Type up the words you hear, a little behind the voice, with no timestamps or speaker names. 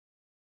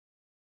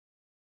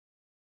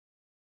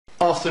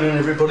Afternoon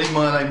everybody,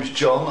 my name's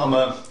John. I'm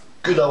a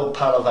good old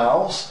pal of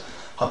Al's.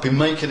 I've been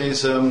making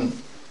his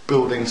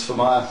buildings for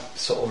my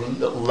sort of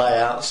little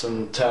layouts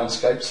and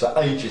townscapes for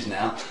ages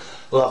now.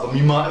 Love them.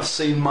 You might have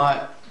seen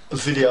my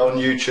video on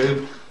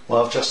YouTube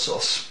where I've just sort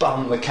of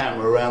spun the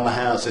camera around the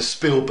houses,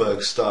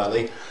 Spielberg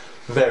style.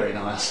 Very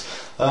nice.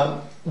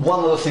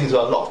 One of the things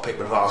that a lot of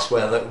people have asked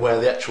where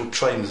the actual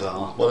trains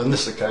are. Well, in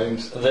this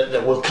occasion,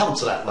 we'll come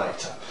to that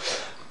later.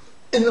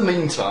 In the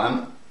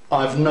meantime,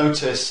 I've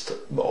noticed,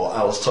 or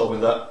Al's told me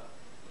that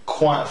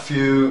quite a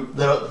few.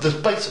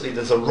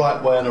 There's a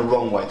right way and a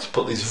wrong way to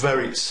put these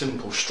very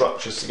simple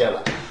structures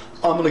together.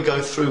 I'm going to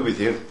go through with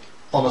you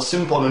on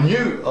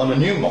a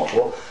new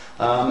model.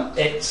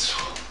 It's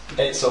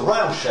a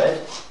rail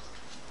shed.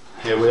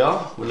 Here we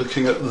are. We're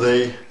looking at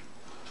the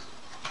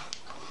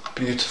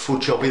beautiful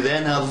jobby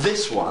there. Now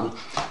this one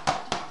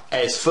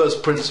is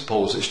first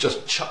principles. It's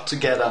just chucked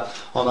together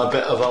on a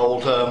bit of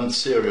old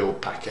cereal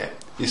packet.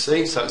 You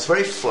see, so it's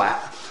very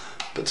flat.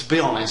 But to be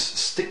honest,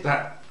 stick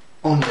that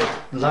on your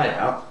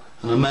layout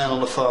and a man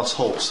on a fast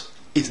horse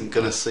isn't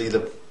going to see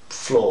the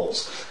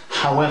flaws.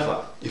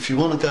 However, if you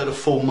want to go to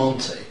full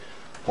Monty,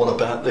 what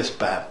about this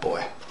bad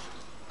boy?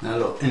 Now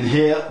look, in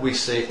here we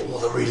see all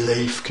the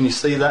relief. Can you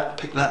see that?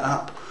 Pick that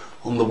up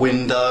on the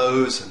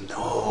windows and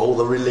all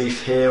the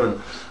relief here and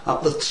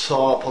up the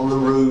top on the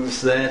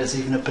roofs there. There's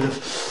even a bit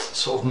of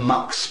sort of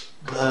muck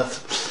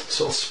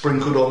sort of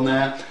sprinkled on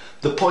there.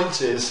 The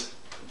point is,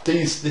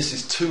 this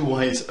is two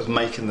ways of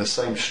making the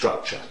same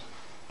structure.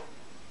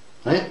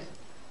 Right?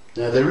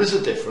 Now there is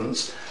a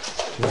difference.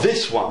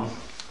 This one,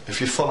 if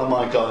you follow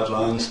my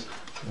guidelines,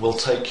 will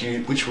take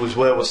you, which was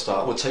where we'll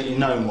start, will take you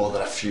no more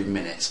than a few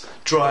minutes.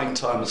 Drying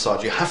time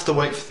aside, you have to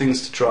wait for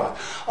things to dry.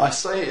 I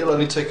say it'll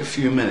only take a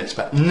few minutes,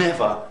 but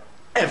never,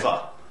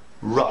 ever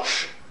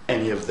rush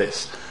any of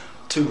this.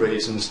 Two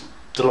reasons: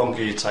 the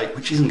longer you take,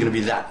 which isn't going to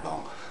be that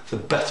long, the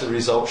better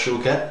results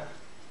you'll get,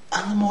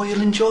 and the more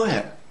you'll enjoy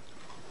it,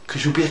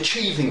 because you'll be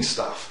achieving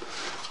stuff.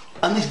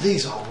 And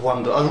these are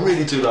wonderful. I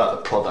really do like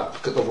the product.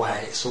 Look at the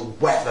way it's all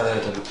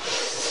weathered.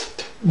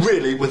 And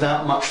really,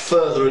 without much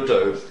further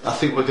ado, I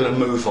think we're going to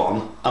move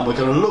on and we're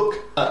going to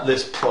look at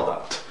this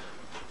product.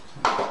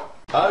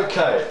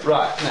 Okay,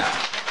 right, now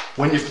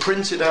when you've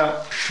printed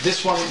out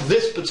this one,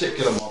 this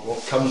particular model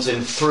comes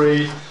in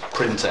 3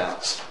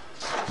 printouts.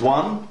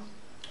 One,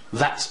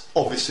 that's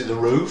obviously the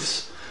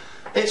roofs.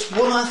 It's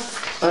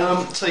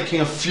worth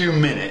taking a few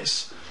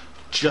minutes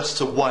just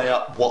to weigh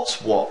up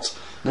what's what.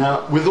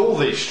 Now, with all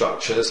these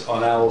structures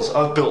on Al's,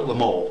 I've built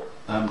them all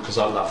because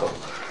I love them.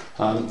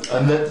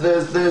 And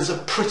there's a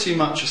pretty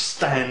much a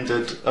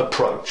standard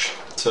approach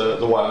to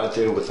the way I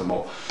deal with them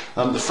all.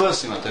 The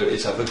first thing I do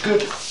is have a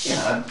good,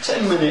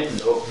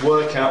 10-minute look,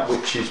 work out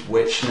which is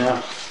which.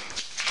 Now,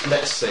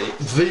 let's see.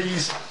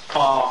 These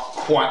are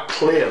quite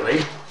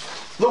clearly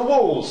the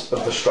walls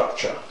of the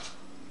structure.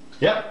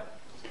 Yep.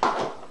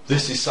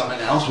 This is something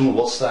else. Ooh,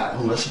 what's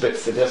that? Ooh, that's a bit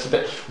fiddly. That's a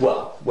bit.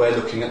 Well, we're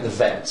looking at the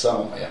vents,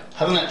 aren't we?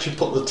 Haven't actually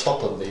put the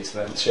top of these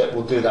vents yet.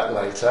 We'll do that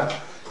later.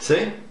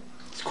 See?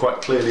 It's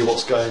quite clearly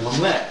what's going on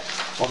there.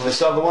 On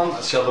this other one,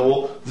 that's the other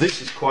wall.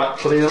 This is quite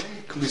clearly.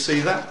 Can we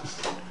see that?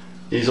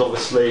 Is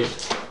obviously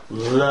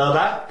the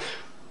back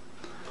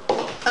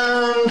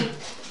and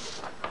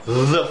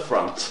the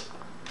front.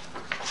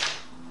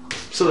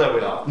 So there we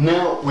are.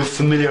 Now we've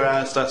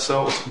familiarised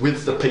ourselves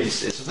with the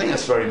pieces. I think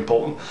that's very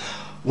important.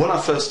 When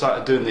I first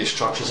started doing these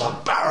structures, I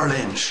barrel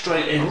in,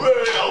 straight in,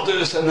 I'll do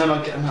this, and then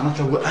I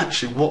go, well,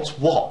 actually, what's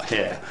what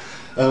here?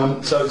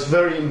 So it's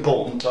very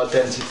important to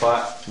identify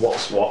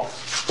what's what,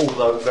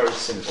 although very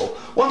simple.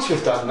 Once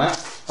we've done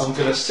that, I'm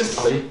going to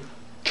simply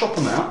chop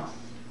them out.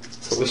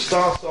 So we'll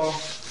start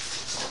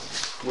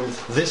off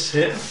with this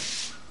here,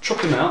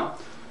 chop them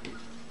out,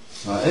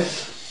 like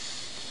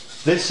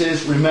this. This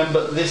is,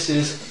 remember,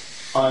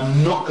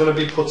 I'm not going to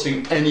be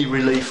putting any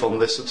relief on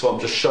this at all. I'm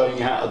just showing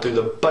you how to do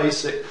the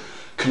basic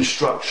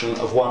construction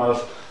of one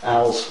of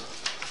Al's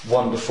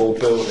wonderful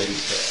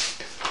buildings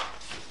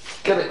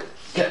here.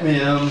 Get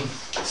me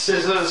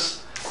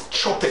scissors,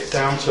 chop it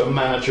down to a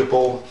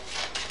manageable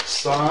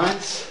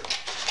size.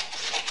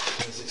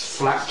 There's its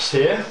flaps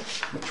here,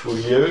 which we'll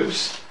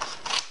use.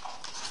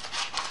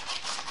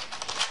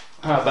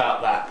 How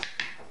about that?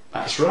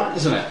 That's right,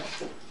 isn't it?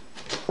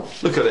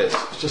 Look at this.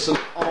 It's just an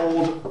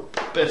old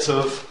bit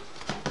of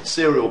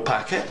cereal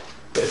packet.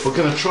 But if we're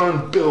going to try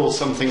and build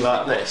something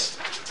like this,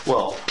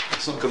 well,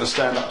 it's not going to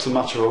stand up to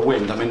much of a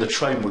wind. I mean, the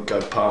train would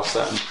go past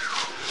that and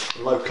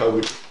the loco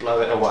would blow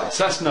it away.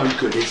 So that's no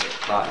good, is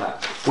it, like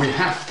that? We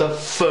have to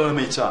firm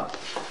it up,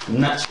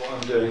 and that's what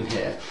I'm doing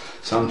here.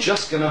 So I'm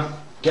just going to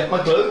get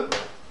my glue,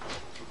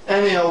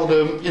 any old,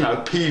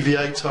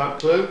 PVA type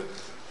glue,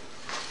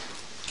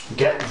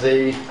 get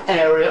the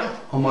area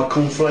on my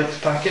cornflakes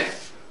packet,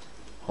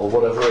 or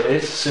whatever it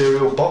is,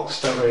 cereal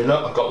box, don't really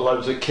look. I've got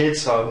loads of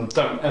kids, so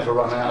don't ever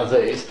run out of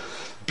these.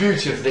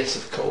 Beauty of this,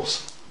 of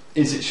course,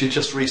 is you're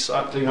just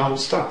recycling old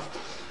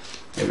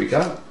stuff. Here we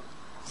go.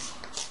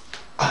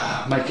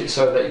 Make it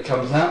so that it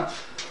comes out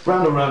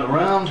round and round and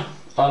round.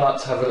 I like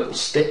to have a little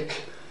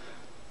stick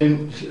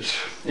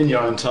in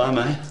your own time,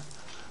 eh?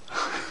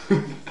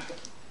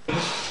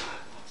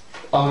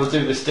 I'm going to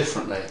do this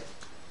differently.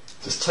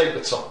 Just take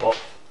the top off,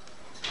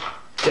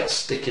 get a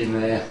stick in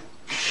there,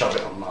 shove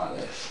it on like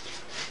this.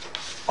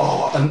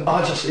 Oh, and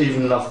I just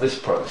even love this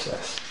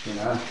process, you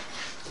know.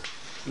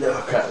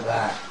 Look at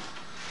that.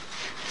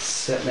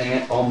 Setting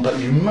it on, but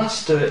you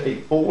must do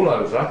it all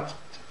over,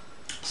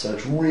 so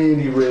it's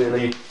really,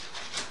 really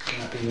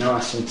going to be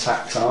nice and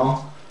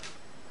tactile.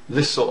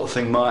 This sort of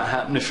thing might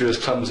happen if you're as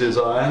clumsy as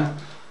I am.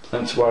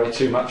 Don't worry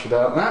too much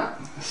about that.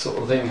 This sort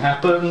of thing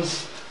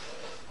happens.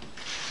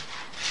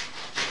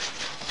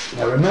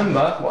 Now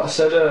remember what I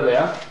said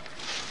earlier,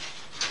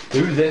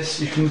 do this,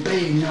 you can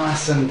be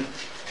nice and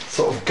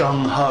sort of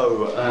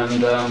gung-ho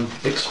and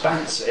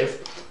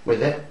expansive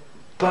with it,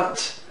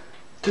 but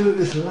do it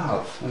with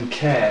love and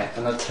care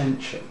and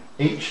attention.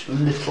 Each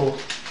little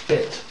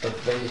bit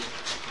of the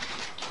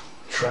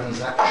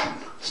transaction.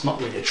 It's not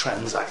really a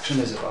transaction,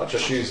 is it? I'll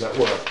just use that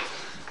word.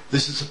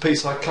 This is a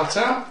piece I cut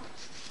out.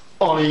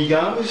 On he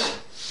goes.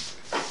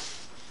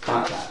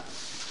 Like that.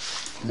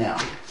 Now,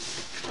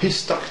 he's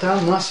stuck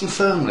down nice and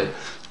firmly.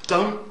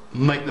 Don't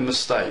make the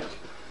mistake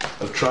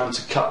of trying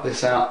to cut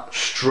this out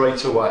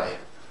straight away.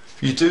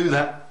 If you do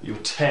that, you'll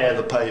tear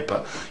the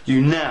paper.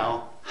 You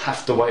now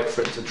have to wait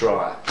for it to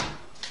dry.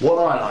 What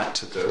I like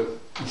to do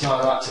is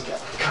I like to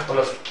get a couple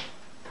of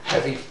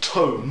heavy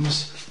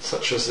tomes,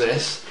 such as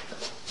this,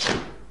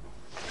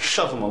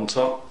 shove them on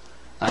top,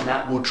 and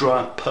that will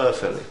dry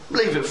perfectly.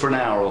 Leave it for an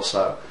hour or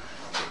so.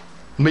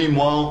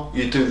 Meanwhile,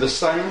 you do the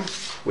same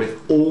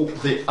with all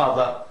the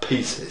other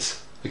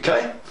pieces,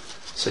 okay?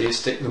 So you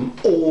stick them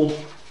all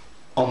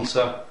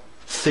onto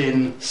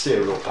thin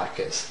cereal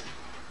packets,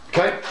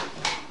 okay?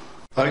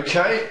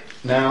 Okay,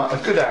 now a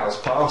good hour's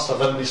passed. I've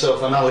had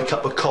myself another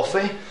cup of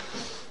coffee.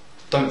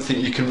 Don't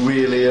think you can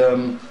really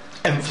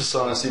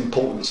emphasise the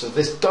importance of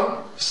this.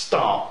 Don't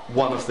start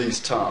one of these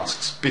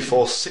tasks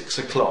before 6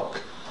 o'clock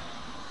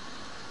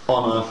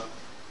on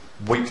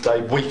a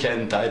weekday,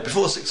 weekend day,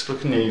 before 6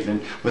 o'clock in the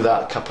evening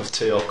without a cup of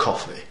tea or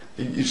coffee.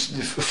 It's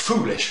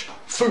foolish,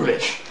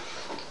 foolish.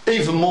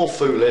 Even more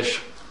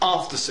foolish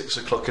after 6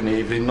 o'clock in the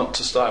evening not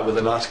to start with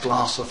a nice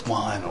glass of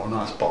wine or a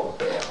nice bottle of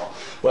beer or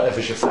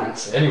whatever's your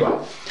fancy. Anyway,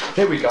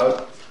 here we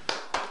go.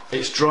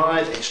 It's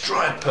dried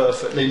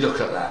perfectly, look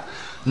at that.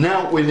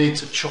 Now we need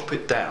to chop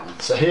it down.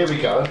 So here we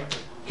go.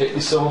 Get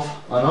yourself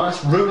a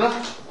nice ruler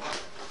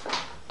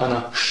and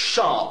a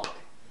sharp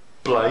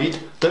blade.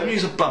 Don't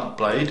use a blunt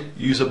blade,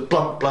 use a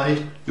blunt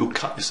blade, you'll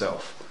cut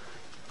yourself.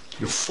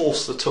 You'll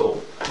force the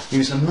tool.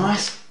 Use a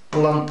nice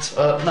blunt,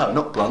 no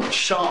not blunt,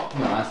 sharp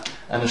knife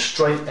and a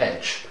straight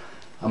edge,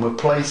 and we'll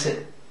place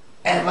it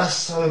ever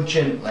so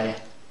gently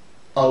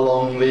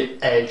along the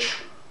edge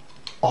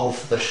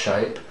of the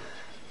shape,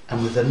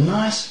 and with a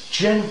nice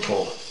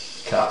gentle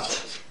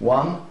cut.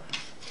 1,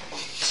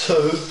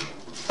 2,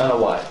 and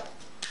away.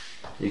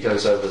 He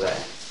goes over there.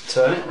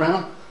 Turn it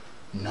round,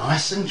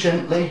 nice and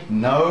gently,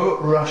 no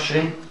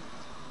rushing.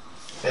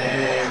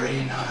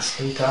 Very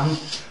nicely done.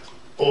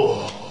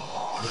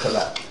 Oh, look at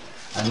that.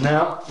 And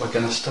now we're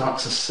going to start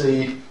to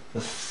see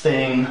the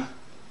thing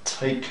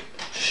take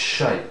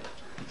shape.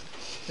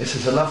 This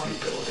is a lovely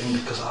building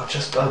because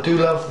I do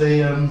love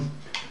the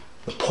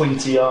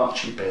pointy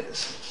archy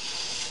bits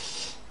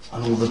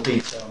and all the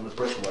detail on the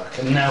brickwork.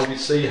 And now we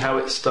see how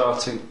it's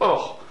starting.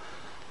 Oh,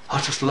 I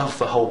just love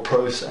the whole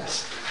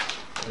process.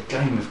 But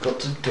again, we've got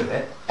to do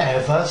it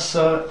ever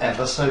so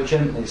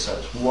gently. So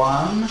it's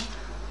 1,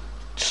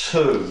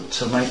 2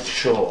 to make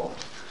sure.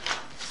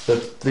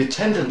 The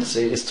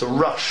tendency is to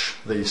rush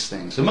these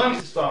things. The moment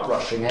you start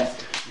rushing it,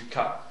 you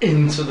cut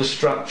into the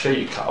structure,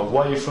 you cut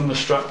away from the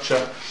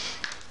structure.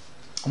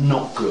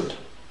 Not good.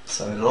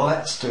 So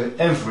let's do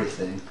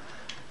everything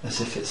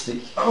as if it's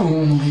the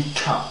only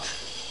cut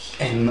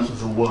in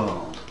the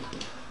world.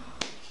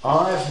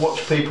 I've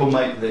watched people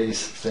make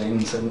these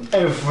things, and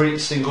every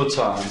single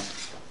time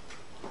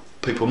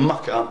people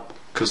muck it up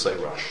because they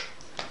rush.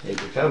 Here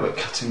we go, we're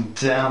cutting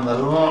down the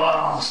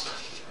last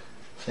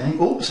thing.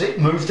 Oh, see,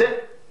 moved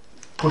it.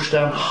 Push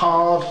down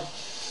hard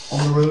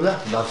on the ruler,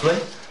 lovely.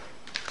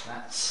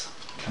 That's,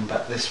 come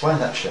back this way,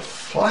 that's your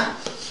flap.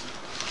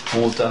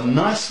 All done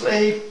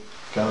nicely.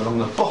 Go along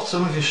the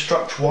bottom of your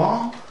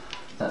structure.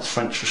 That's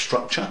French for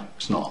structure.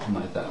 It's not, I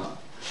made that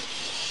up.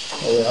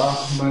 There we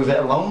are, move it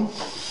along.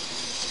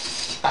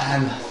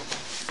 And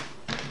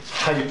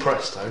hey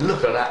presto,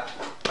 look at that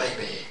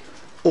baby.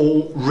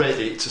 All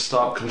ready to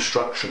start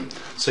construction.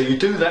 So you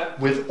do that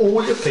with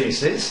all your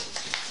pieces.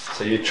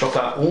 So you chop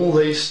out all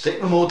these,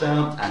 stick them all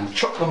down and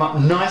chop them up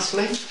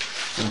nicely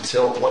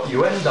until what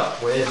you end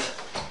up with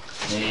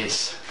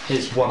is,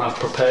 here's one I've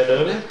prepared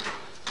earlier.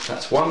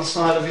 That's one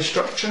side of your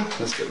structure.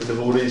 Let's get rid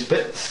of all these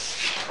bits.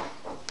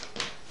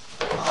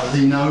 I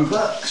lean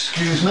over,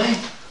 excuse me.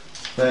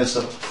 There's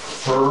the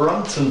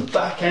front and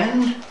back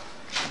end.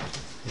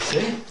 You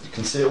see, you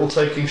can see it all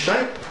taking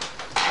shape.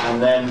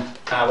 And then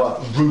our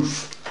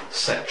roof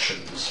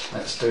sections.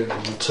 Let's do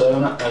them in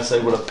turn as they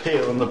will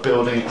appear on the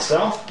building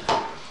itself.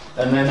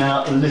 And then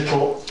our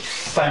little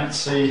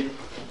fancy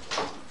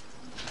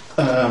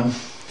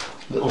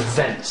little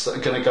vents that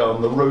are going to go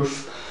on the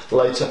roof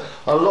later.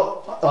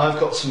 I've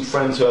got some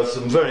friends who have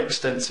some very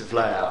extensive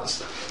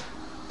layouts,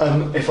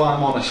 and if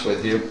I'm honest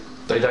with you,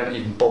 they don't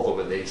even bother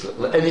with these.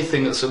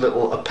 Anything that's a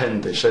little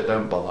appendage, they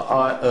don't bother.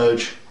 I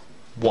urge,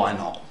 why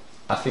not?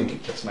 I think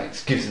it just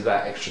gives you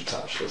that extra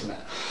touch, doesn't it?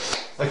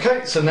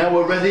 Okay, so now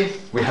we're ready.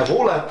 We have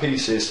all our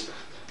pieces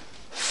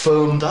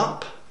firmed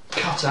up,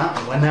 cut out,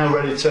 and we're now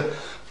ready to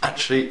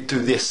actually do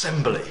the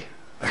assembly.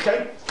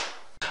 Okay?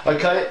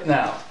 Okay,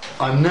 now,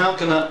 I'm now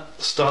going to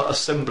start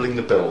assembling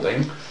the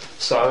building.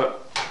 So,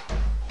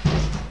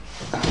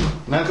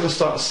 I'm now going to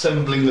start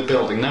assembling the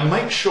building. Now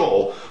make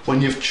sure,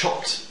 when you've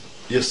chopped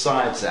your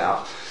sides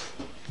out,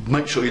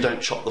 make sure you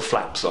don't chop the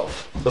flaps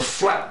off. The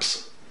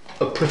flaps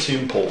are pretty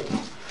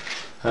important.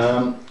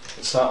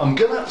 So I'm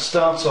going to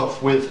start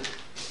off with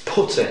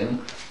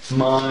putting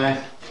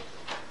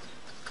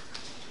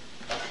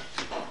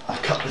I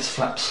cut this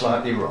flap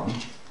slightly wrong,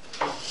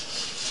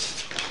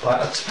 by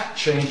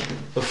attaching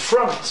the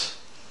front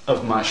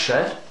of my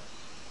shed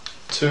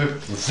to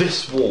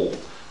this wall,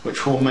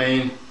 which will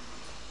mean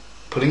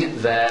putting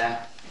it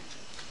there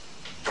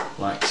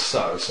like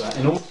so. So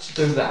in order to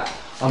do that,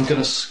 I'm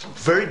going to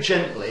very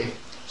gently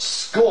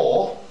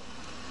score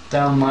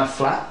down my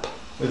flap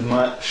with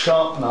my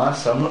sharp knife.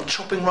 So I'm not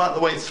chopping right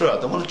the way through. I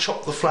don't want to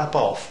chop the flap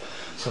off.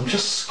 So I'm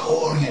just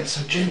scoring it,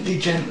 so gently,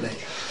 gently.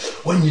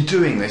 When you're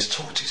doing this,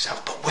 talk to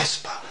yourself, but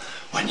whisper.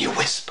 When you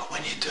whisper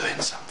when you're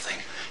doing something,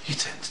 you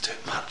tend to do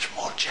it much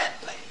more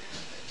gently.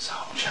 So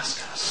I'm just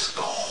going to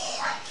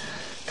score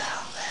it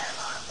down there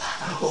like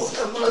that. Oh,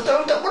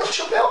 don't want to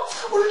chop it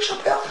off, don't want to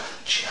chop it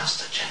off.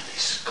 Just a gently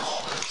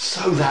score,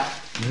 so that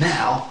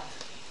now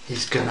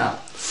he's going to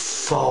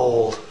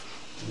fold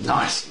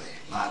nicely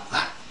like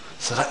that.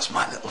 So that's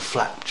my little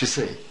flap, do you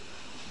see?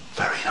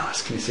 Very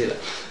nice, can you see that?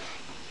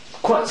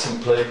 Quite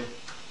simply,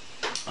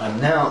 I'm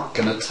now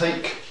going to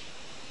take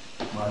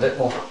my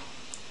little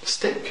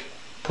stick,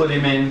 put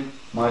him in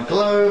my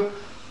glue,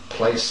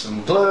 place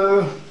some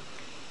glue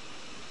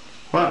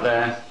right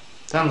there,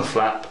 down the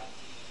flap,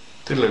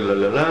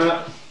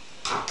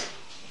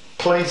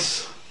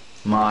 place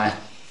my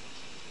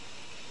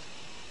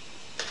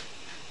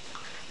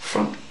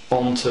front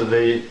onto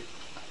the,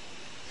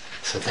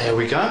 so there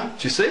we go,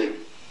 do you see?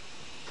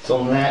 It's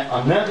on there.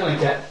 I'm now going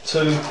to get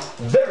two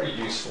very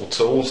useful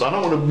tools. I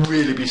don't want to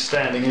really be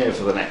standing here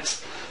for the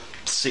next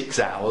 6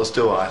 hours,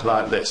 do I?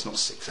 Like this, not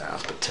 6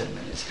 hours, but 10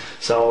 minutes.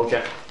 So I'll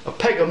get a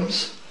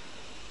Pegums,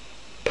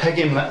 peg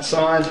him that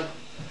side,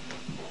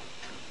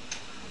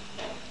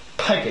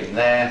 peg him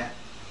there.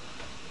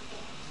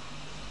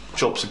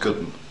 Job's a good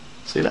one.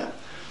 See that?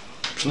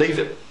 Just leave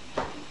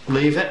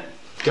it,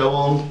 go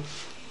on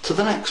to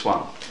the next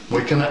one.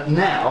 We're going to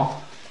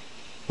now,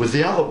 with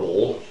the other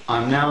wall,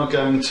 I'm now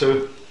going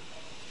to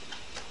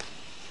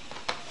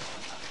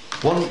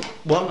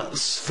one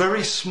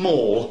very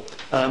small,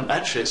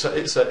 actually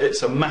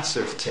it's a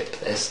massive tip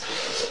this.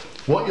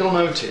 What you'll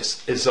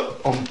notice is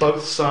that on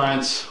both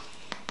sides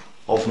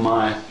of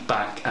my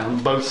back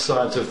and both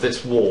sides of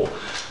this wall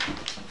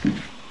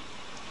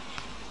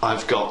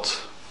I've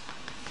got,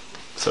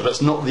 so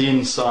that's not the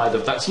inside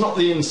of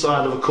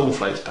a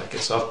cornflakes packet,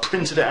 so I've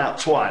printed it out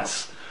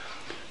twice.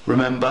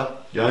 Remember,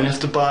 you only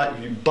have to buy it,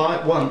 if you buy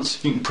it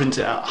once you can print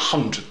it out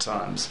 100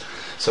 times.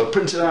 So I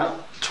printed it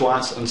out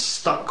twice and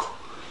stuck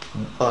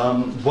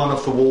one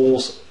of the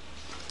walls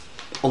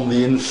on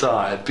the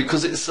inside,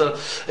 because it's a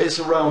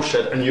rail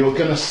shed and you're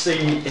going to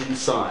see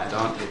inside,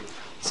 aren't you?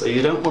 So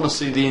you don't want to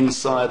see the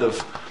inside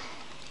of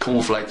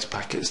cornflakes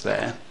packets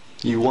there,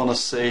 you want to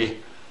see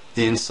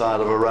the inside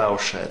of a rail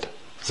shed.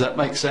 Does that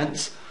make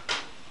sense?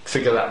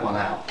 Figure that one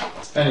out.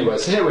 Anyway,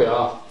 so here we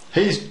are,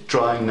 he's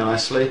drying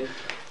nicely.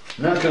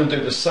 Now I'm going to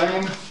do the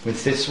same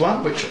with this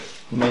one, which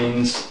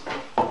means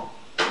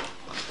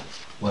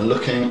we're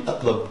looking at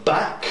the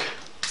back.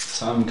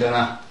 So I'm going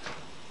to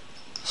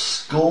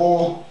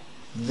score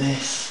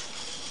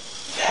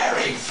this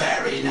very,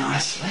 very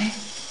nicely.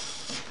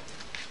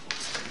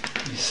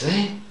 You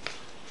see?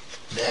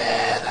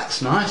 There,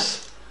 that's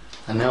nice.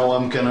 And now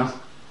I'm going to,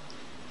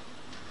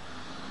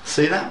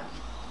 see that?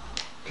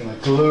 Going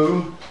to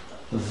glue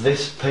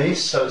this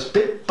piece, so it's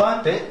bit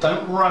by bit,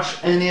 don't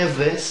rush any of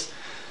this.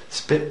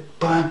 It's bit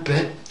by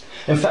bit.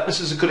 In fact, this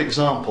is a good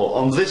example.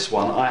 On this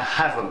one, I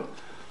haven't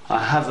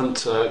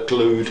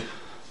glued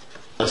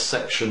a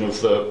section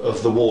of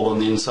the wall on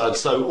the inside,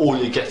 so all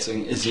you're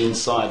getting is the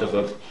inside of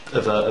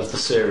the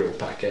cereal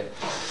packet.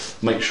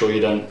 Make sure you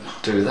don't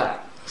do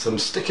that. So I'm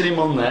sticking him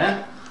on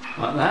there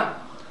like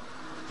that.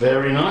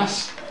 Very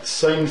nice.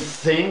 Same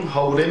thing.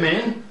 Hold him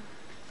in.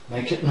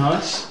 Make it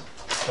nice.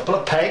 Couple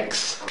of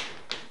pegs.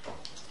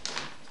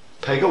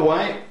 Peg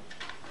away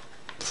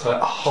so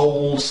it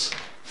holds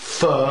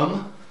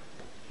firm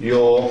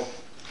your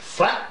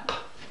flap.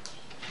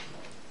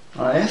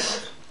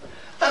 Nice.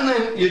 And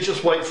then you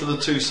just wait for the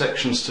two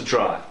sections to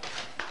dry.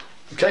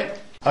 Okay?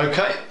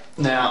 Okay,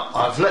 now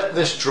I've let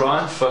this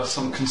dry for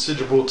some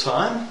considerable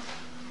time,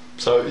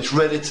 so it's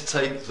ready to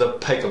take the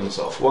pegums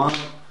off. 1,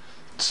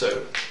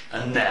 2,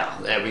 and now,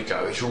 there we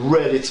go, it's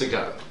ready to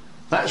go.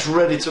 That's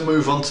ready to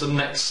move on to the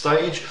next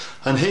stage.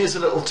 And here's a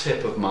little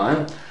tip of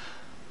mine.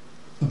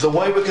 The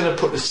way we're going to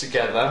put this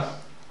together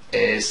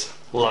is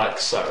like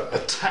so.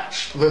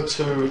 Attach the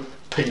two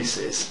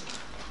pieces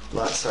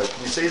like so.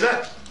 Can you see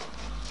that?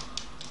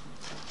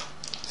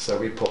 So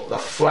we put the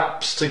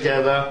flaps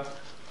together,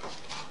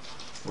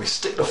 we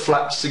stick the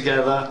flaps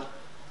together,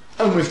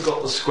 and we've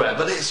got the square.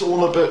 But it's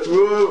all a bit,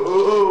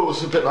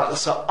 it's a bit like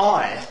this. So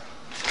I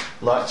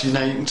like to, you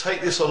can take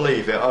this or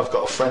leave it. I've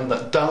got a friend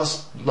that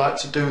does like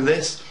to do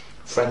this,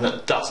 a friend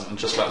that doesn't and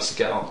just likes to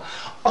get on.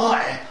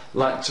 I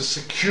like to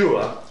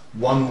secure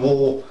one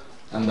wall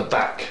and the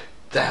back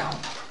down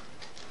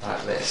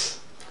like this,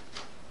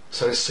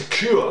 so it's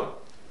secure.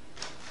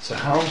 So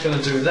how I'm going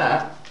to do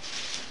that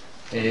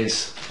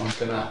is I'm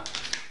going to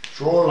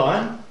draw a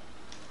line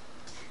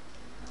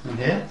in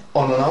here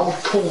on an old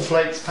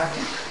cornflakes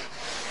packet.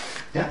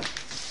 Yeah.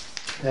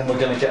 Then we're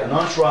going to get a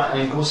nice right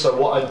angle. So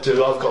what I'd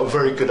do, I've got a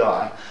very good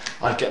eye.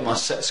 I'd get my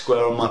set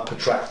square on my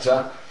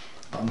protractor.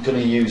 I'm going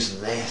to use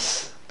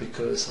this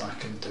because I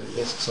can do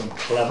this because I'm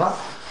clever.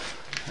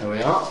 There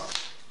we are.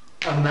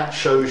 And that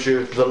shows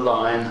you the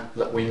line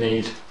that we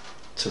need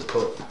to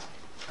put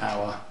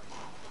our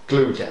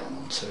glue down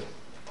onto.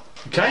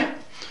 Okay?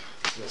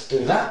 Let's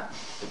do that.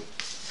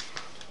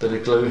 Bit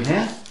of glue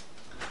here.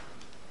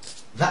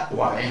 That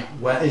way,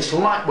 where it's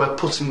like we're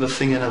putting the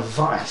thing in a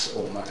vice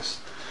almost.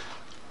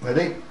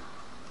 Ready?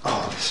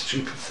 Oh, this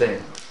stupid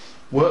thing.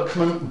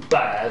 Workman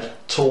bad,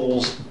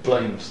 tools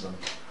blames them.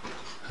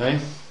 Okay?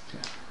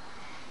 Yeah.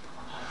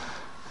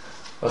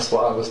 That's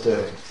what I was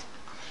doing.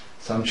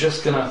 So I'm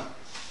just gonna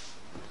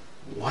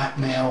wipe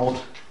my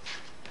old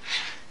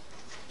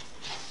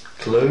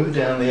glue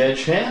down the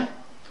edge here.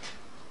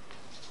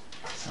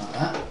 Like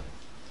that.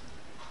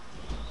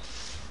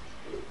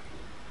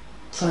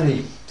 It's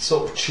only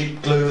sort of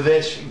cheap glue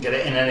this, you can get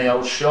it in any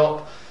old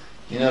shop.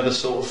 You know the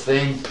sort of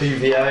thing,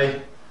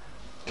 PVA.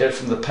 Get it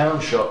from the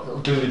pound shop, it'll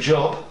do the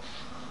job.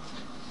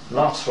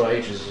 Lasts for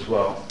ages as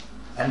well.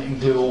 And you can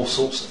glue all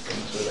sorts of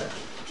things with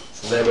it.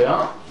 So there we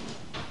are.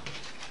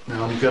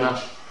 Now I'm going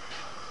to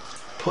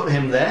put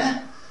him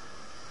there.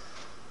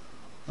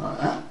 Like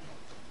that.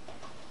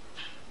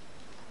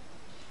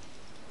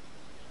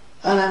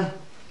 And then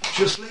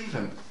just leave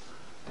him.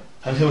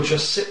 And he'll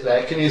just sit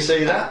there, can you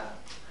see that?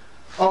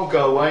 I'll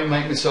go away,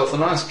 make myself a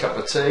nice cup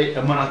of tea,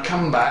 and when I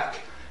come back,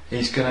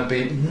 he's going to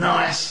be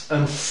nice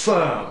and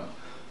firm.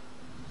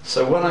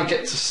 So when I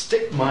get to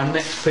stick my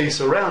next piece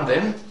around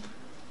him,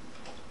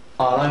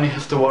 I'll only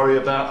have to worry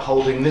about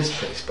holding this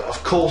piece. But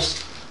of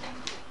course,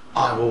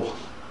 I will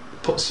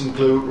put some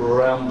glue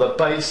around the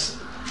base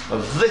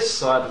of this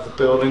side of the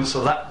building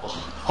so that will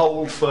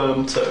hold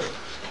firm too.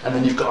 And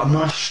then you've got a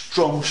nice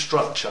strong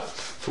structure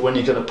for when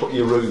you're going to put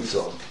your roofs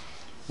on,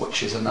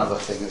 which is another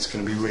thing that's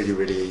going to be really,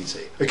 really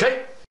easy.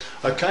 Okay?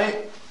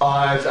 Okay,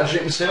 as you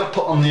can see, I've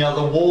put on the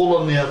other wall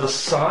on the other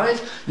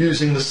side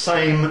using the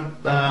same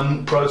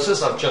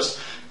process. I've just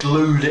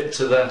glued it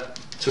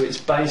to its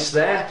base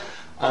there,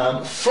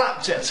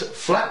 flapped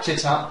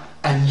it up,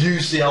 and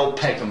used the old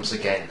pegums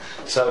again.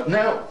 So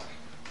now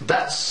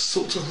that's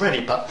sort of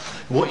ready. But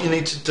what you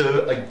need to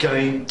do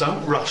again,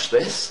 don't rush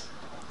this.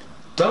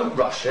 Don't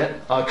rush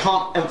it. I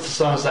can't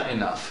emphasise that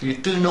enough. You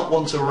do not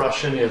want to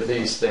rush any of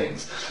these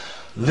things.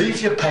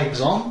 Leave your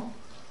pegs on.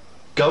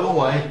 Go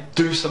away,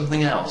 do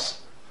something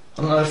else.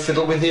 I don't know,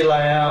 fiddle with your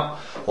layout,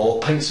 or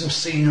paint some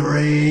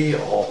scenery,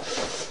 or...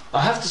 I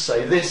have to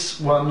say, this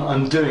one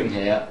I'm doing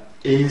here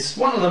is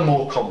one of the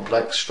more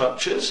complex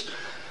structures.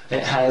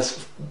 It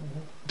has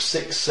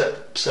 6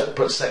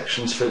 separate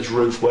sections for its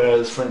roof,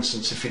 whereas, for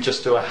instance, if you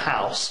just do a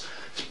house,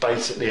 it's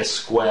basically a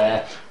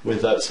square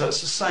with that. So it's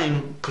the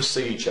same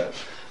procedure.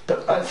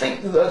 But I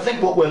think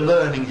what we're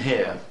learning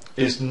here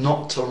is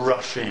not to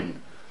rush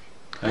in.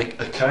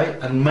 Okay,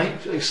 and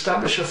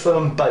establish a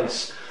firm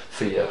base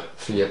for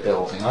your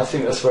building. I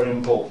think that's very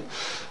important.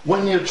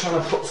 When you're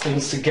trying to put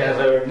things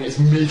together and it's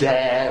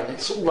mid-air and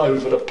it's all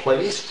over the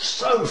place, it's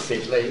so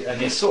fiddly and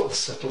you sort of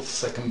settle for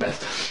second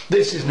best.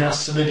 This is now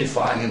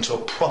solidifying into a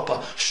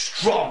proper,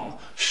 strong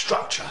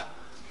structure.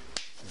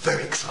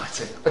 Very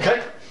exciting.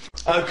 Okay?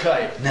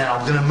 Okay, now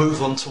I'm going to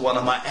move on to one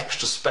of my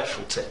extra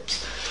special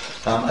tips.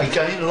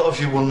 Again, a lot of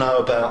you will know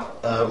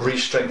about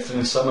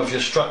re-strengthening some of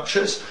your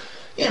structures.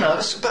 You know,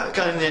 it's about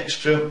going the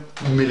extra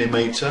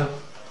millimetre,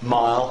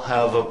 mile,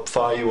 however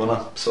far you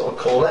want to sort of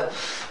call it.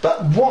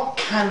 But what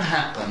can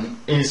happen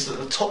is that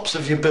the tops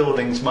of your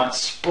buildings might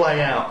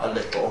splay out a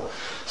little,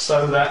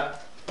 so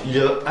that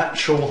your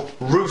actual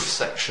roof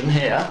section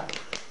here,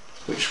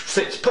 which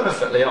fits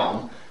perfectly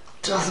on,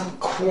 doesn't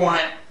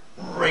quite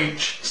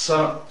reach.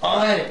 So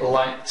I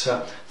like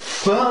to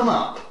firm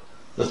up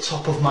the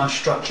top of my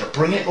structure,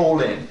 bring it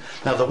all in.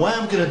 Now the way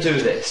I'm going to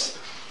do this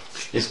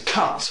is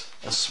cut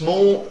a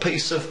small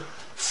piece of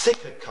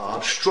thicker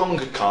card,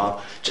 stronger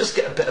card. Just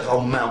get a bit of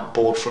old mount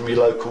board from your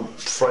local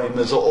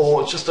framers,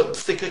 or just a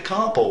thicker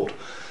cardboard.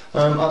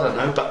 I don't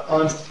know, but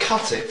I've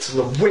cut it to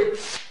the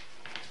width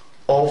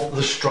of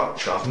the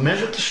structure. I've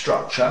measured the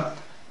structure.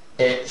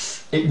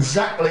 It's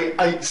exactly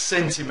 8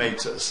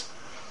 centimetres.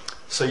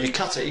 So you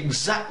cut it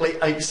exactly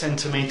 8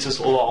 centimetres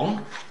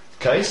long.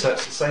 Okay, so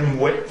it's the same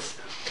width.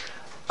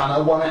 And I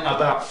want it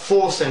about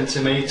 4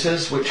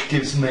 centimetres, which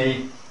gives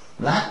me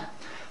that.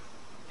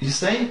 You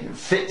see, it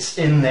fits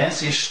in there,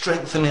 so you're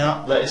strengthening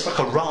up there. It's like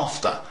a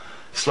rafter.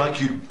 It's like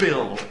you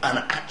build an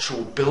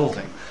actual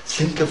building.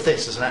 Think of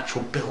this as an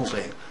actual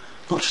building.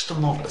 Not just a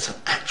model, it's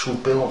an actual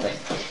building.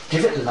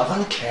 Give it love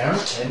and care and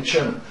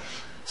attention.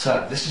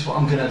 So this is what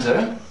I'm going to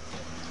do.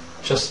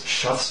 Just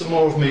shove some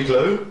more of my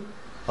glue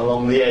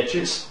along the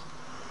edges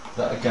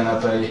that are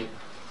going to be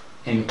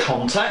in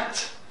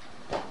contact.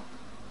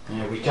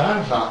 There we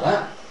go, like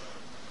that.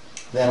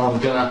 Then I'm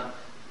going to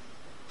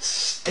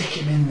stick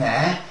him in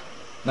there.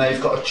 Now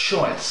you've got a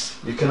choice.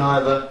 You can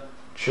either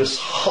just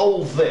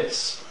hold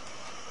this.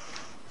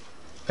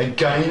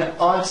 Again,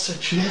 I'd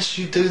suggest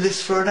you do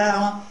this for an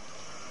hour.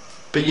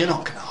 But you're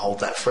not going to hold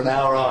that for an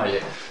hour, are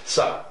you?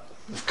 So,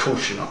 of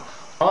course you're not.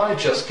 I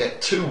just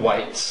get 2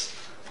 weights.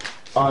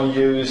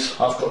 I've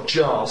got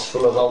jars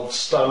full of old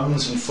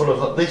stones and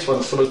this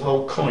one's full of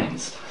old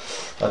coins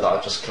that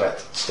I just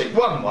collect. Stick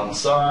one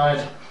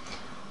side.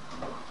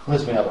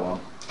 Where's my other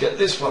one? Get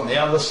this one the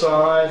other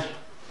side.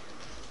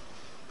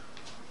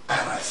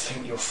 And I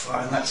think you'll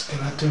find that's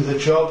going to do the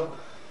job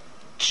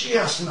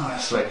just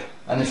nicely.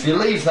 And if you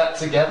leave that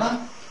together,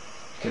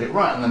 get it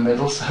right in the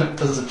middle so it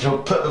does the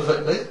job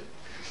perfectly.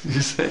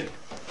 You see?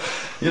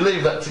 You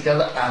leave that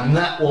together and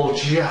that will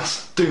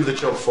just do the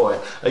job for you.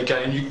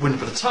 Again, by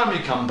the time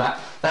you come back,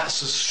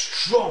 that's as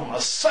strong,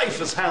 as safe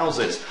as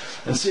houses.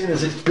 And seeing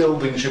as it's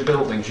buildings,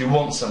 you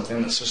want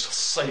something that's just as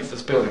safe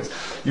as buildings.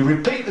 You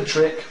repeat the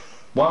trick.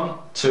 1,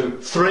 2,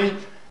 3.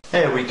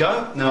 There we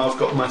go. Now I've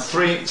got my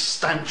 3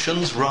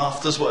 stanchions,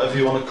 rafters, whatever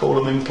you want to call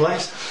them, in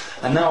place.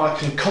 And now I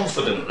can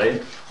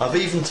confidently, I've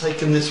even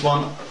taken this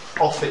one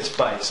off its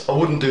base. I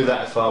wouldn't do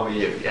that if I were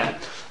you, yeah?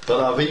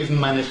 But I've even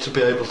managed to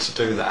be able to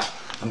do that.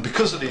 And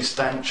because of these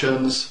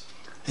stanchions,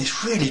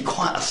 it's really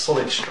quite a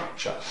solid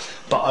structure.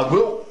 But I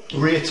will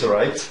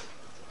reiterate,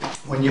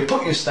 when you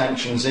put your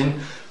stanchions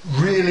in,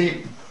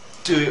 really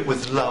do it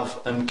with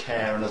love and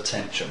care and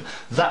attention.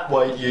 That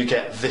way you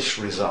get this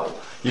result.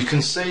 You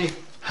can see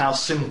how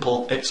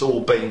simple it's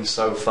all been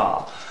so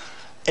far.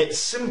 It's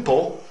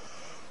simple,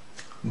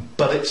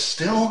 but it's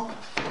still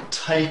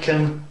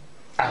taken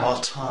our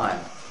time.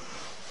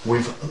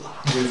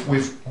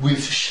 We've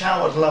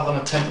showered love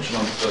and attention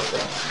onto the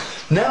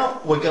thing.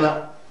 Now we're going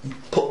to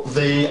put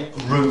the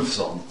roofs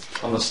on.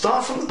 I'm going to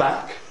start from the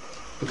back.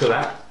 Look at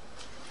that.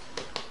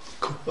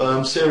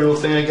 Serial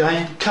thing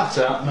again, cut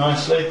out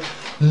nicely.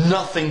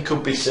 Nothing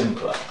could be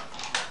simpler.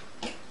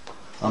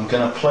 I'm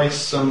going to place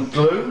some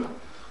glue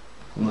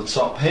on the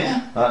top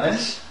here, like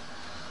this.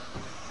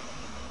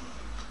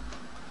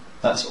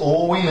 That's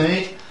all we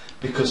need,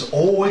 because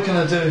all we're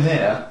going to do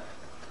here,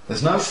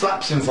 there's no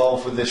flaps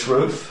involved with this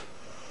roof,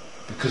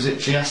 because it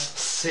just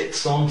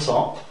sits on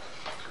top.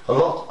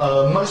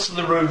 Most of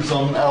the roofs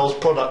on El's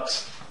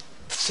products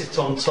sit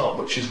on top,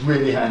 which is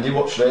really handy.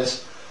 Watch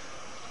this.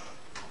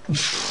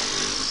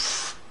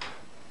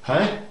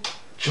 Hey,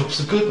 job's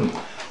a good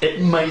one.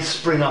 It may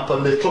spring up a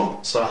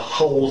little, so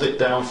hold it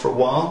down for a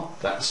while,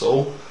 that's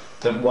all.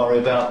 Don't worry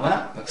about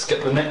that. Let's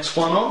get the next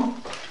one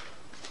on.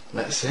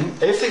 Let's see.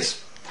 If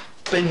it's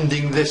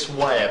bending this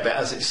way a bit,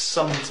 as it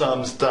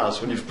sometimes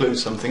does when you've glued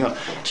something on,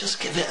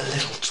 just give it a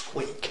little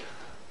tweak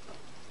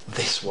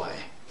this way.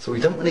 So we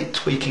don't want it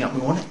tweaking up,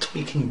 we want it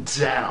tweaking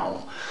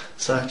down.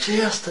 So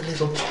just a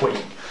little tweak.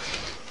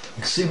 You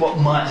can see what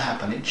might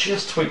happen. It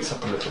just tweaks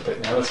up a little bit.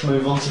 Now let's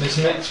move on to this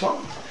next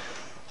one.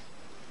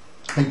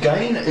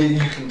 Again,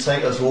 you can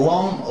take as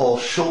long or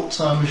short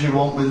time as you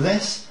want with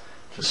this.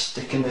 Just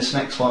sticking this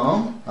next one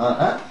on, like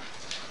that.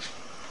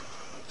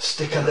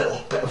 Stick a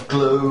little bit of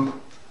glue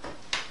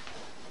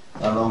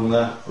along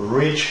the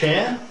ridge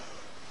here.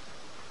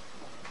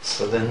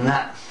 So then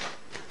that,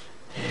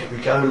 here we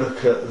go,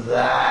 look at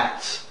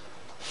that.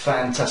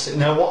 Fantastic.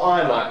 Now what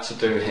I like to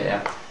do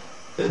here,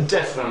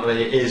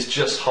 definitely, is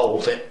just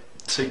hold it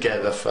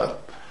together for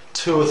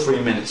 2 or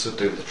 3 minutes to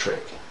do the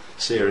trick.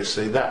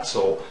 Seriously, that's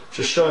all.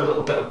 Just show a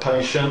little bit of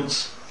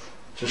patience.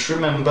 Just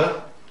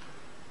remember,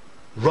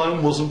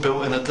 Rome wasn't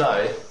built in a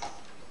day,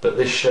 but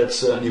this shed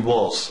certainly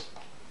was.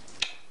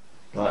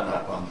 Like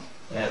that one.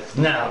 Yeah,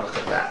 now look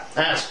at that.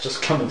 That's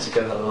just coming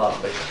together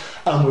lovely.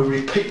 And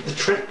we repeat the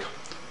trick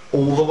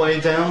all the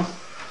way down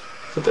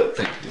the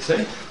building, you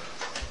see?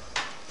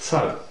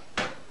 So,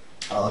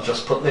 I'll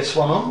just put this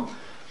one on.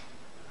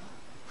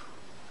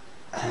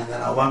 And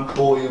then I won't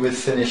bore you with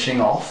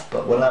finishing off,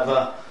 but we'll have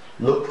a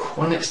look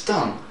when it's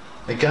done.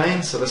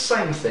 Again, so the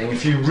same thing.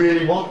 If you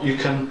really want, you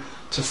can,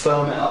 to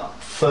firm it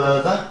up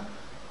further,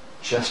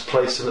 just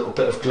place a little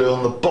bit of glue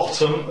on the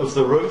bottom of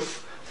the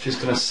roof, which is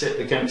going to sit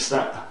against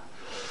that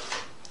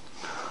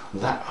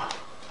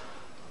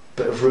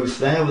bit of roof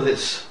there with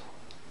its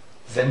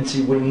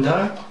venti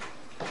window.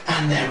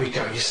 And there we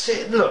go. You see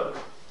it? Look.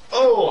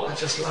 Oh, I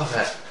just love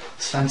it.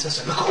 It's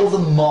fantastic. Look at all the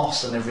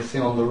moss and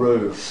everything on the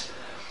roofs.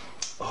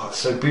 Oh, it's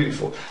so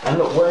beautiful. And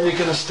look, where you're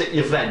going to stick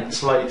your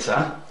vents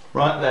later,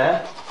 right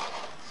there,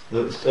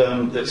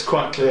 that's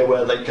quite clear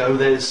where they go.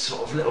 There's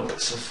sort of little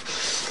bits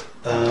of,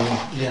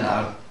 you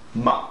know,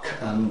 muck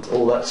and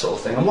all that sort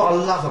of thing. And what I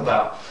love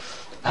about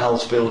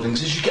Al's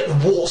buildings is you get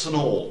the warts and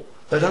all.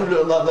 They don't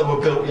look like they were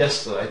built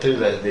yesterday, do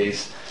they?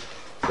 These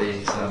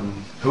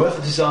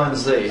whoever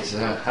designs these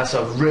has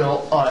a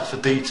real eye for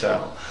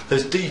detail.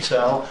 There's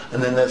detail,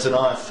 and then there's an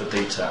eye for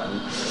detail.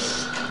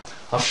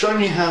 I've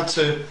shown you how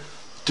to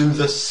do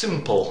the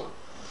simple,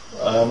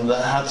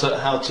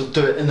 how to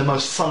do it in the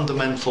most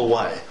fundamental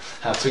way,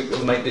 how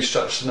to make these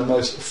structures in the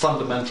most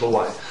fundamental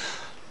way.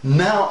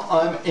 Now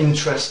I'm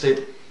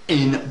interested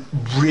in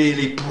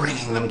really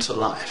bringing them to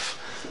life.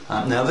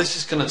 Now this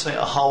is going to take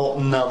a whole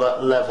nother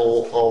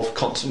level of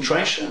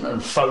concentration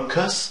and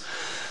focus,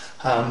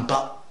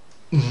 but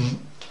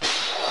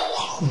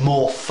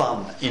more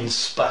fun in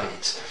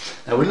spades.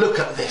 Now we look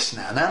at this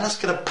now. Now let's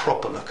get a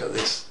proper look at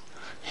this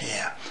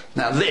here.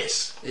 Now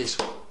this is,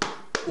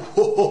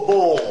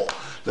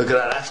 look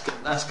at that,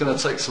 that's going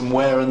to take some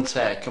wear and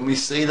tear. Can we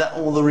see that,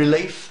 all the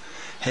relief?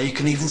 Here you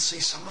can even see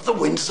some of the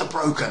windows are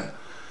broken.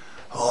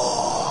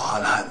 Oh, I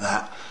like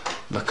that.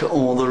 Look at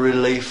all the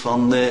relief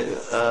on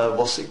the,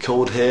 what's it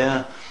called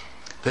here?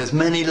 There's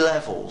many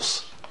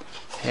levels.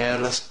 Here,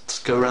 let's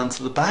go around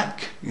to the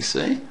back, you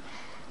see?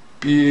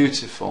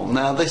 Beautiful.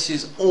 Now this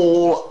is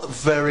all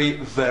very,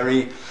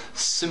 very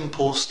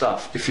simple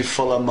stuff if you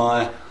follow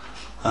my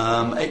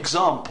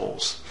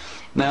examples.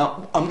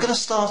 Now I'm going to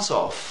start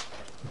off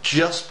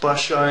just by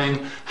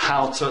showing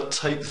how to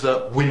take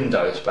the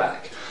windows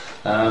back,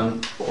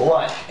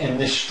 like in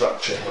this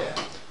structure here.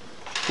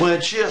 We're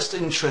just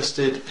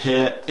interested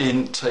here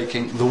in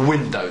taking the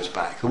windows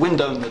back, the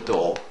window and the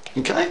door.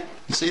 Okay,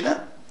 you see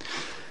that?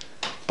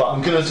 But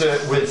I'm going to do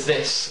it with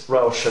this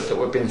rail shed that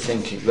we've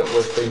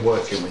been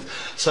working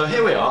with. So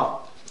here we are.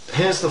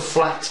 Here's the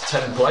flat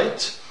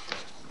template.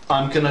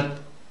 I'm going to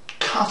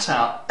cut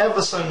out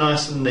ever so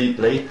nice and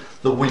neatly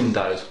the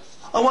windows.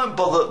 I won't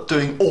bother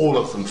doing all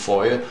of them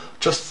for you.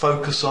 Just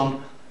focus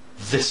on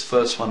this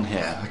first one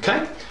here.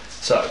 Okay?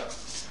 So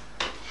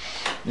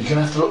you're going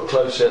to have to look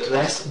closer at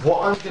this.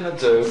 What I'm going to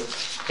do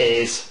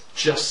is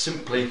just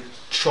simply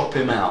chop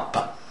him out,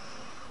 but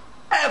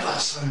ever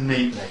so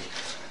neatly.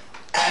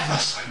 Ever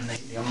so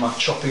neatly on my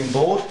chopping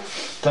board.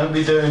 Don't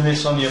be doing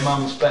this on your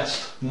mum's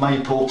best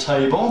maple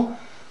table.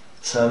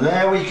 So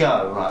there we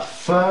go. Right,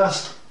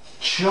 first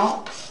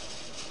chop.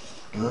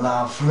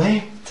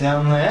 Lovely.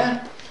 Down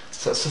there.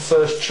 So that's the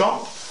first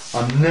chop.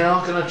 I'm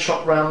now going to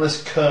chop round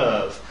this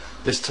curve.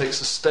 This takes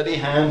a steady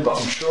hand,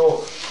 but I'm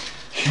sure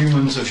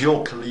humans of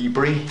your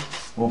calibri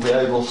will be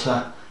able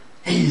to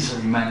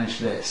easily manage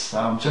this. So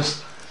I'm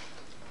just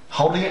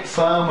holding it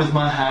firm with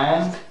my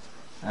hand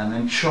and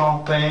then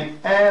chopping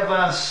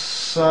ever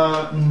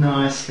so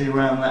nicely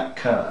around that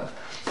curve.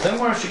 Don't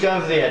worry if you go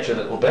over the edge a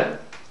little bit,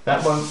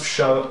 that won't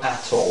show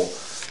at all.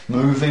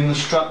 Moving the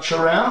structure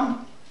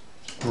around,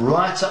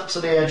 right up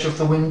to the edge of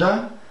the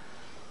window,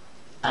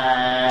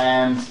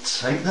 and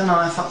take the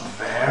knife up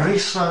very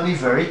slowly,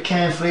 very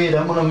carefully. You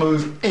don't want to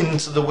move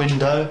into the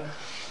window,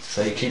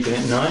 so you're keeping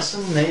it nice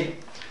and neat.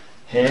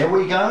 Here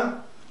we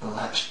go.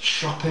 Let's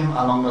chop him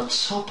along the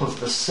top of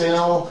the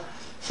sill.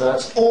 So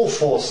that's all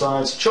four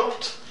sides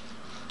chopped.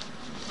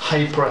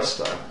 Hey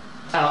presto,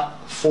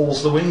 out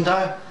falls the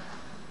window,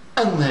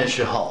 and there's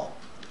your hole.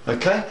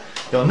 Okay,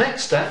 your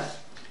next step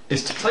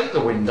is to take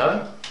the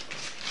window,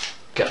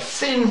 get a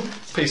thin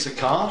piece of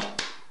card,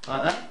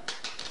 like that,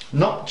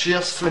 not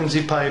just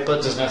flimsy paper,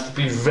 it doesn't have to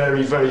be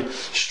very, very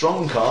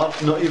strong card,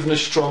 not even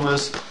as strong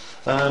as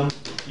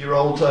your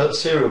old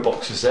cereal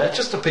boxes there,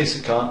 just a piece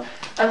of card,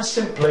 and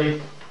simply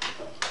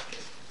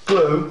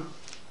glue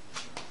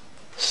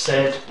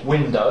said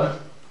window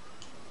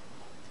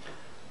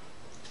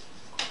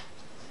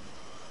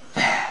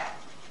there.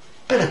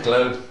 Bit of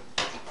glue,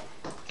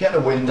 get a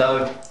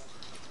window,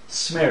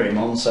 smear him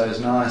on so it's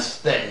nice.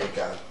 There you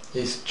go,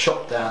 he's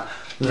chopped out.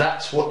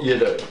 That's what you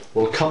do.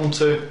 We'll come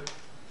to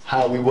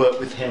how we work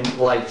with him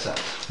later.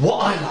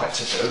 What I like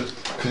to do,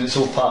 because it's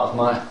all part of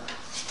my,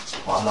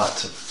 well, I like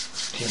to,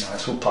 you know,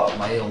 it's all part of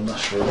my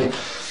illness really,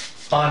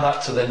 I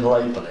like to then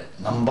label it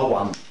number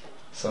one,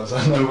 so as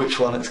I know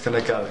which one it's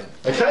going to go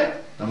in. Okay?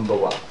 Number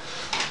one.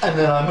 And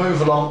then I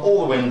move along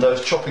all the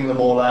windows, chopping them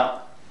all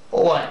out,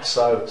 like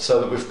so, so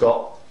that we've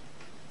got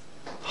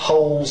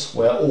holes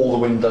where all the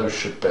windows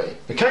should be.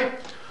 Okay?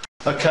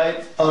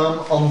 Okay,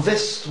 on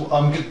this,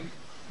 I've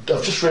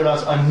just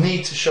realised I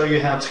need to show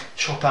you how to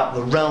chop out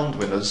the round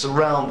window. It's a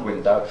round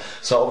window,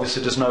 so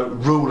obviously there's no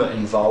ruler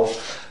involved.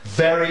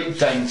 Very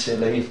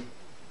daintily,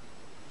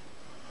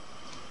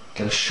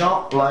 get a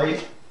sharp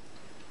blade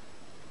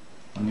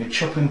on your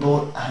chopping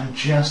board and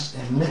just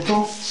in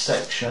little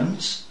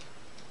sections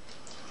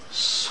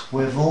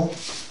swivel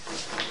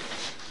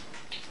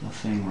the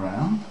thing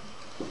round.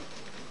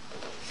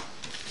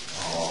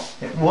 Oh,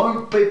 it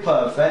won't be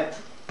perfect,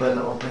 but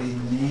it'll be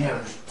near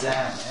as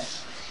damn it.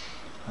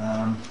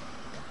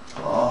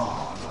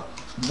 Oh,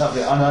 love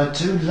it, and I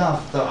do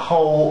love the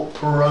whole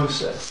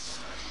process,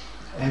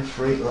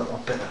 every little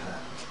bit of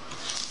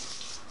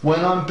it.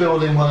 When I'm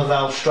building one of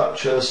our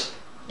structures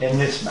in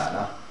this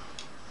manner,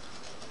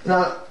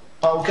 Now,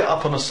 I'll get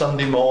up on a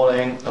Sunday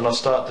morning and I'll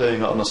start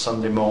doing it on a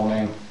Sunday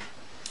morning.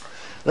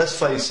 Let's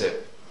face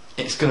it,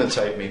 it's going to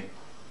take me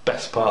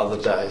best part of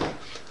the day.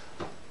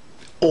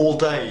 All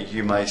day,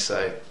 you may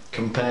say,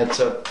 compared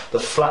to the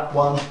flat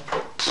one,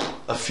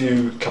 a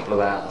couple of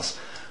hours.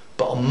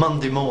 But on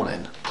Monday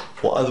morning,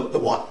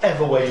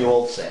 whatever way you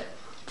alter it,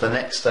 the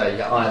next day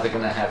you're either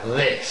going to have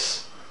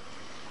this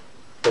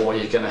or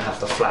you're going to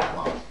have the flat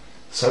one.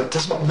 So it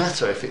doesn't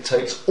matter if it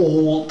takes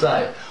all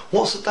day.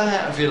 What's a day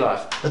out of your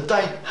life? A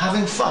day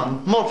having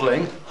fun,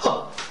 modelling?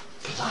 Huh,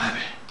 blimey.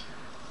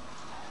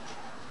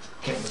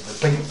 Get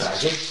with the big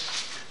baggie,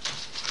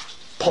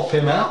 pop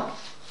him out,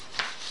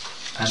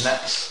 and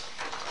that's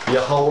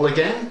your hole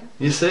again,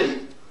 you see?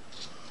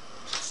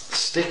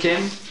 Stick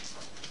him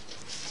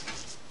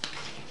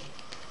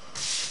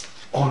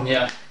on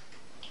your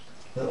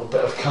little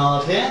bit of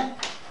card here,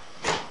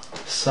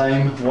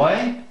 same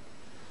way.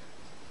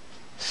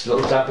 Just a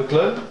little dab of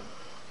glue.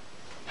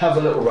 Have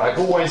a little rag,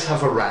 always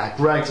have a rag.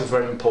 Rags are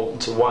very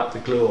important to wipe the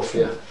glue off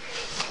your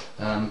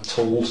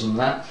tools and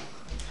that.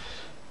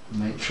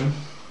 Matron.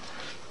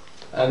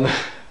 And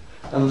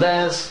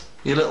there's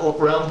your little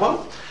round one.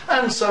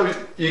 And so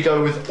you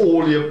go with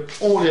all your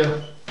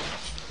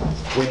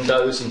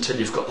windows until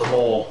you've got them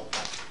all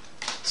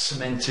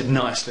cemented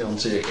nicely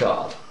onto your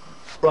card.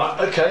 Right,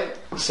 okay,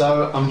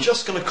 so I'm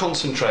just going to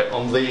concentrate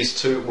on these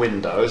two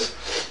windows.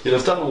 You'll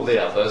have done all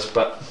the others,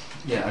 but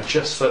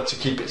just to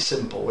keep it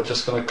simple, we're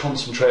just going to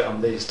concentrate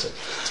on these two.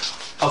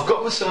 I've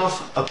got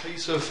myself a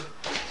piece of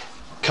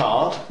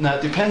card. Now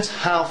it depends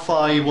how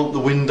far you want the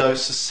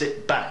windows to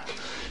sit back.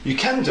 You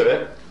can do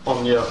it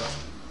on your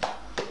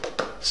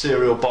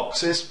cereal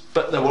boxes,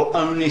 but they will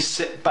only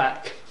sit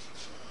back,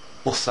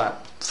 what's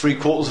that,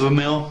 3/4 of a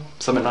mil,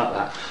 something like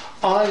that.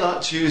 I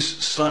like to use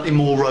slightly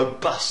more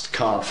robust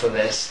card for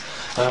this,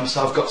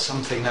 so I've got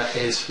something that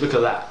is, look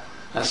at that,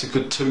 that's a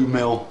good 2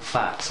 mil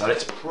fat, so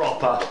it's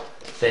proper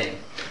thing.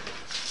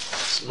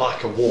 It's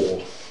like a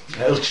wall.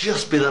 It'll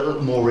just be that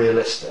little more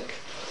realistic.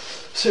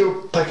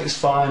 Cereal packet's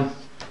fine,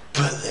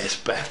 but this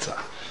better.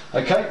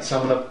 Okay, so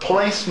I'm going to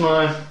place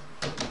my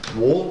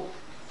wall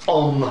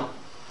on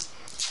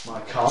my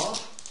card.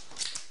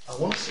 I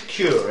want to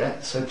secure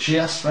it, so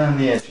just around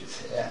the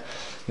edges here.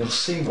 You'll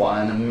see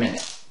why in a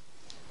minute.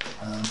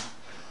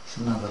 It's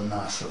another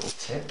nice little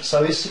tip.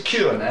 So it's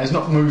secure now, it's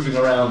not moving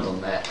around on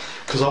there,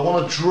 because I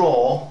want to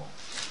draw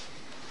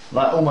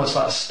almost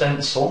like a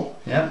stencil.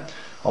 Yeah,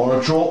 I want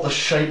to draw the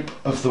shape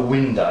of the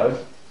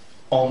window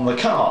on the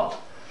card.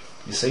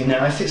 You see,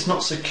 now if it's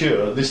not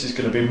secure, this is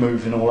going to be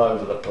moving all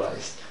over the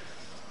place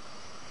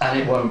and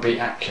it won't be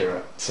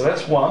accurate. So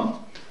that's one.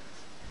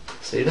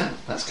 See that?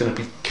 That's going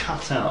to be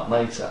cut out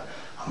later.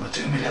 I'm going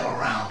to do my little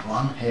round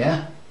one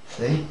here,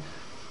 see,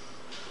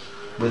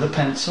 with a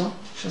pencil,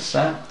 just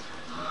that.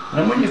 And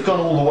then when you've gone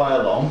all the way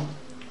along,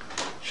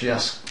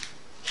 just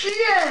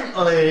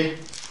gently,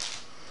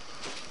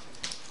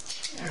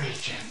 very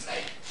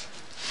gently,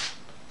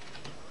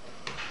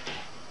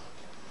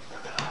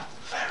 look at that,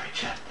 very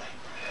gently,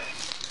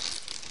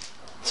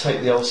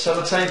 take the old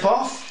sellotape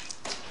off,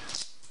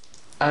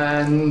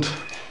 and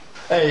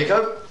there you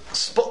go.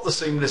 Spot the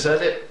seamless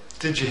edit.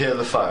 Did you hear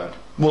the phone?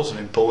 Wasn't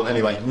important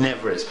anyway,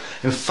 never is.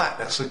 In fact,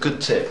 that's a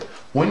good tip.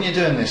 When you're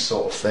doing this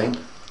sort of thing,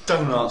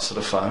 don't answer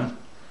the phone.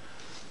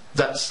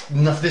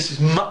 This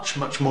is much,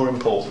 much more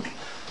important.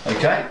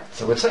 Okay,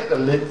 so we'll take the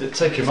lid,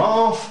 take him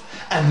off,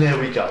 and there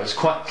we go. It's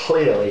quite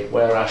clearly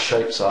where our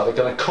shapes are. They're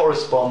going to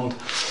correspond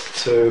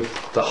to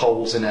the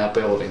holes in our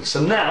building.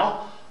 So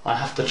now I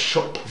have to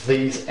chop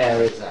these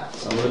areas out.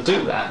 So I'm going to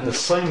do that in the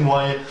same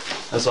way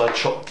as I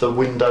chopped the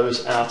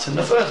windows out in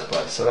the first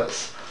place. So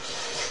let's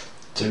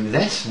do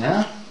this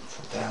now.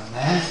 So down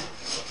there.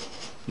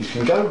 You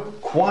can go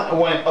quite a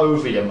way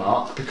over your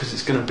mark because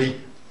it's going to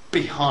be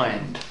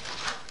behind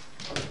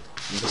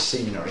the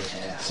scenery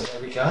here. So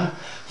there we go.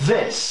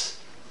 This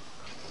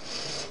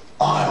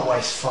I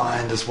always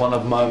find as one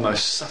of my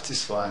most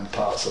satisfying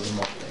parts of the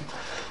modelling.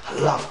 I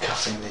love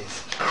cutting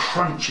these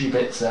crunchy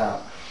bits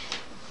out,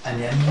 and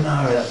you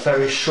know that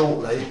very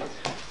shortly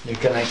you're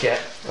going to get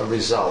a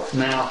result.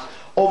 Now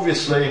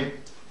obviously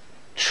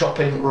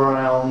chopping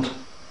around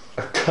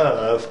a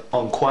curve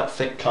on quite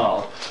thick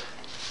card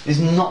is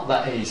not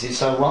that easy,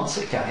 so once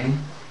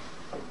again,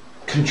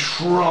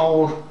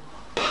 controlled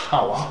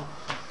power.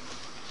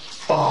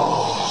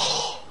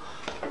 Oh,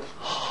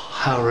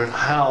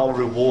 how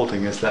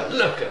rewarding is that?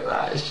 Look at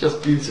that, it's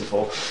just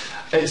beautiful.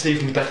 It's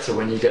even better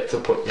when you get to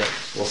put your,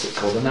 what's it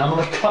called? And now I'm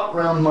going to cut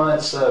round my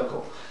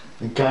circle.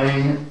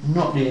 Again,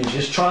 not the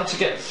easiest. Try to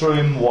get through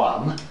in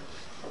one,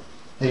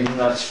 even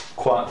though it's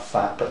quite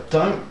fat, but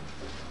don't.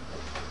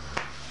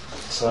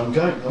 So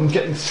I'm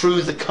getting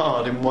through the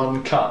card in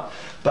one cut,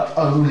 but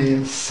only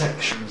in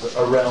sections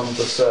around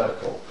the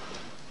circle.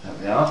 There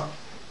we are.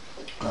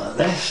 Like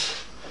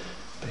this.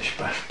 Bish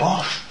bash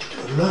bosh.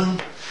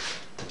 Tiddle-a-loon.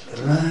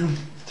 Tiddle-a-loon.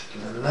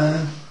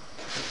 Tiddle-a-loon.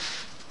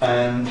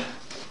 And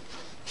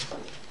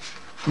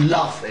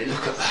lovely,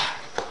 look at that.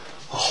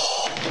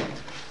 Oh.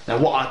 Now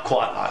what I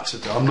quite like to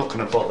do, I'm not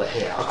going to bother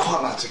here, I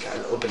quite like to get a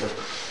little bit of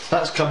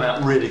That's come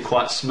out really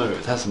quite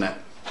smooth, hasn't it?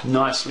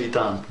 Nicely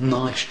done,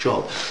 nice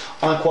job.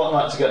 I quite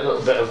like to get a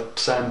little bit of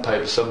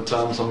sandpaper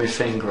sometimes on my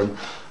finger and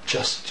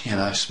just, you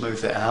know,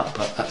 smooth it out,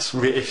 but that's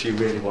if you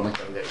really want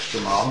to go the extra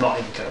mile. I'm not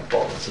even going to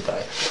bother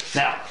today.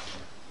 Now,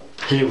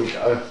 here we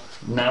go.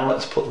 Now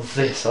let's put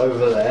this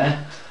over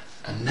there,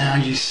 and now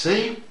you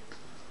see,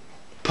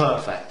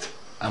 perfect.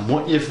 And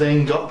what you've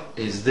then got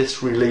is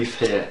this relief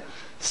here,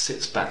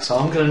 sits back. So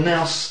I'm going to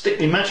now stick,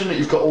 imagine that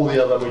you've got all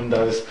the other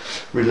windows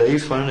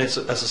relieved. As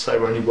I say,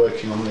 we're only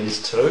working on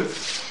these two.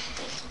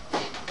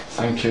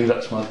 Thank you,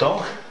 that's my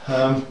dog.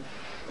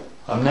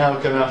 I'm now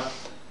going to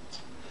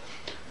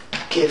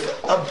give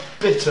a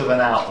bit of an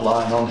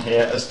outline on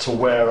here as to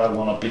where I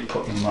want to be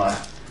putting my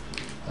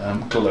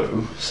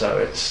glue. So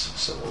it's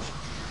sort of,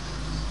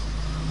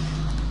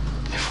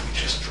 if we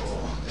just draw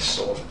this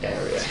sort of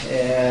area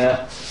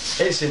here,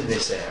 it's in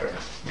this area,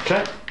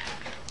 okay?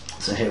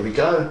 So here we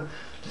go.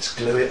 Let's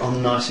glue it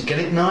on nice and get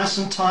it nice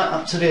and tight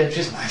up to the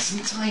edges. Nice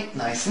and tight,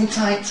 nice and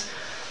tight.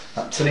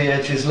 Up to the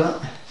edges,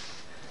 look.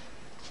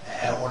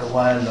 All the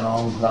way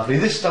along, lovely.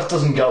 This stuff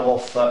doesn't go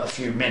off for a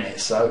few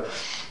minutes, so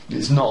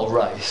it's not a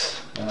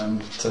race.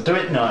 So do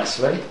it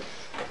nicely.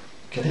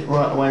 Get it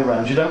right the way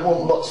around. You don't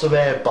want lots of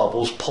air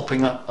bubbles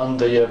popping up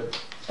under your,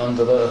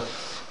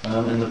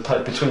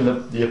 between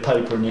your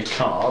paper and your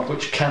card,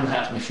 which can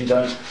happen if you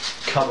don't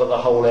cover the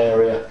whole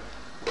area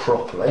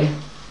properly.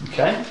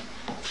 Okay.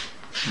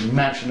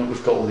 Imagine that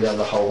we've got all the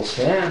other holes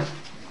here.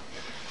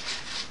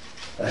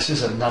 This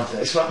is another.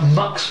 It's like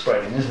muck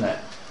spreading, isn't it?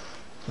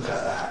 Look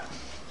at that.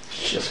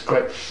 It's just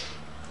great.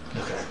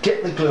 Look at that.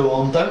 Get the glue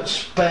on. Don't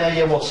spare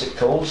your what's it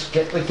called.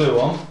 Get the glue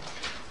on.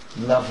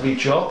 Lovely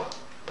job.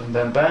 Bang,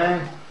 bang,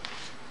 bang.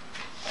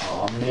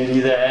 Oh, I'm nearly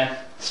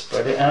there.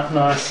 Spread it out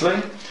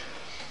nicely.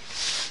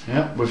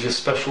 Yeah, with your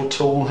special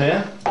tool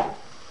here.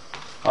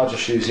 I'll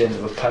just use the end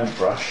of a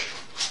paintbrush.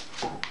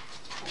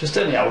 Just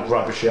any old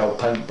rubbishy old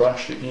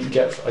paintbrush that you can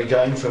get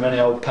again from any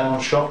old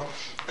pound shop,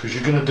 because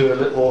you're going to do a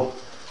little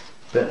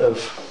bit of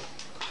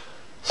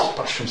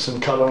splash from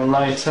some colour on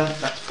later.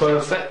 That's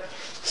perfect.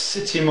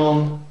 Sit him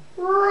on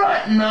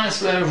right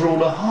nicely over all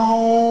the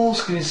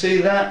holes. Can you see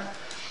that?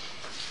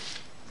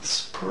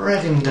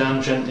 Spread him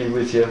down gently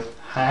with your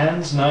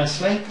hands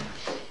nicely.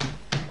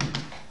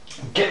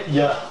 Get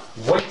your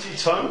weighty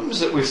tomes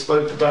that we've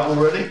spoke about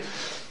already,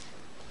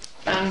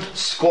 and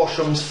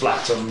squash'ems,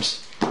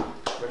 flat'ems,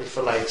 ready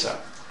for later.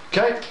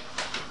 Okay?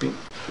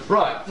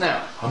 Right,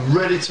 now I'm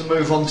ready to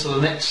move on to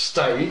the next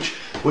stage,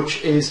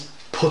 which is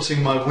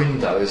putting my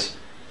windows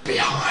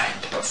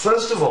behind. But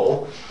first of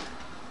all,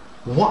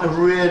 what I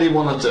really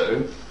want to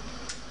do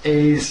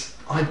is,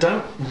 I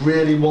don't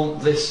really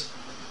want this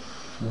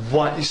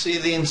white. You see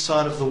the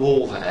inside of the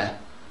wall there?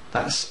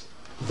 That's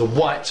the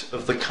white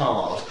of the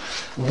card.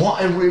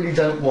 What I really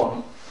don't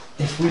want,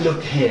 if we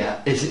look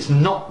here, is it's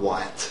not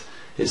white.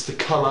 It's the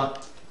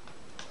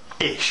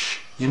colour-ish.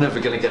 You're never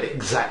going to get it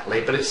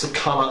exactly, but it's the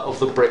colour of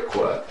the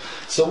brickwork.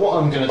 So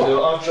what I'm going to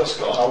do, I've just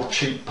got old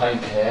cheap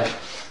paint here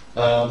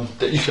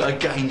that you can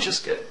again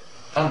just get.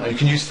 I don't know, you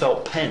can use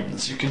felt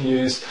pens, you can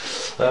use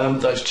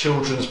those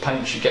children's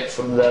paints you get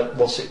from the,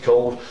 what's it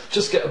called,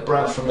 just get a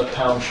brand from the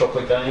pound shop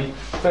again,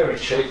 very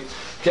cheap.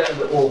 Get a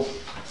little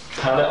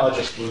palette, I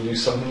just will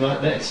use something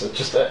like this, so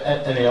just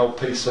any old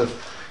piece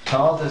of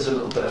card, there's a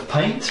little bit of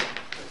paint.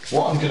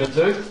 What I'm going to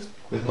do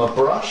with my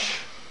brush,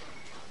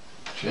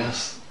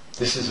 this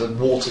is a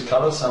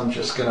watercolour, so I'm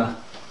just going to,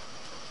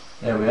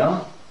 there we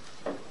are,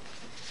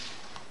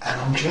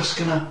 and I'm just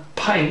going to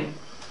paint,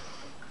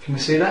 can you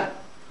see that?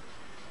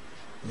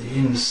 The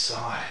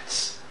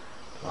insides,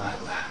 like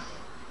that.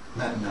 Isn't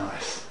that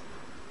nice?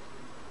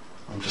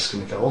 I'm just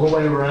going to go all the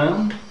way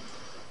around.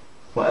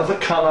 Whatever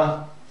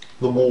colour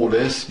the wall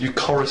is, you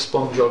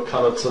correspond your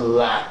colour to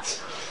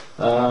that.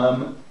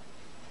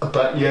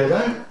 But yeah,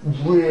 don't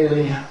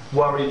really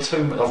worry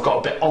too much. I've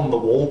got a bit on the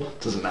wall,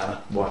 doesn't matter,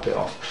 wipe it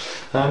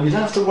off. You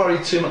don't have to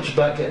worry too much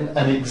about getting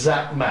an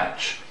exact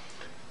match.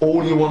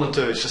 All you want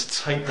to do is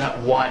just take that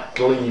white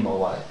gleam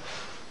away.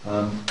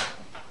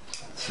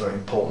 It's very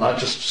important. I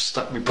just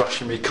stuck my brush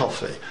in my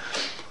coffee,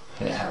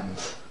 and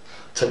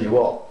tell you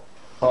what,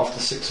 after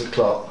 6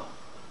 o'clock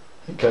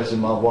it goes in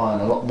my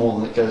wine a lot more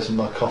than it goes in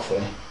my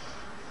coffee.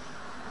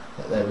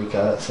 But there we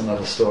go, that's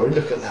another story.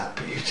 Look at that,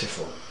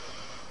 beautiful.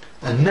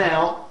 And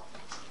now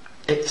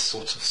it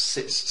sort of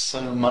sits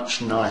so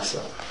much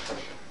nicer.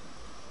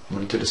 I'm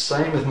going to do the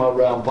same with my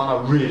round one.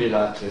 I really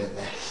like doing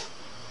this.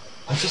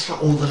 I've just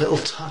got all the little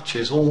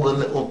touches, all the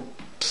little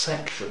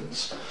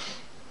sections.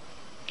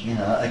 You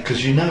know,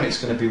 because you know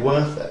it's going to be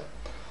worth it.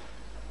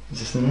 You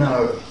just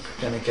know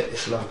you're going to get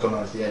this love gone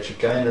over the edge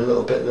again, a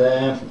little bit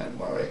there, don't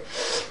worry.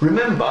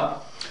 Remember,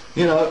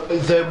 you know,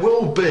 there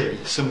will be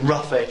some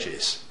rough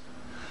edges,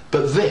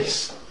 but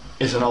this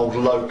is an old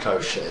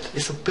loco shed.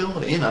 It's a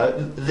building, you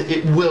know,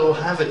 it will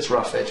have its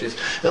rough edges.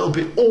 It'll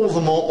be all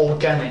the more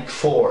organic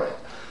for it.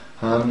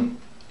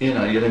 You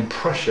know, you'll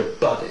impress your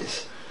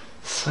buddies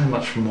so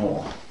much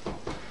more.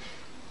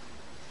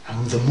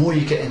 And the more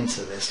you get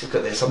into this, look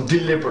at this, I'm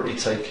deliberately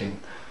taking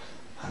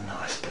a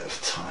nice bit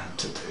of time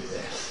to do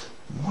this.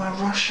 Why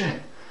rush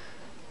it?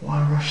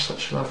 Why rush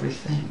such a lovely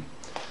thing?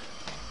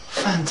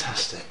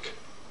 Fantastic.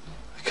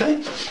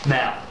 Okay,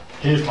 now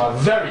here's my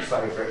very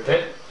favourite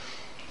bit.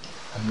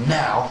 And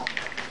now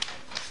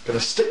I'm going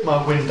to stick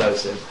my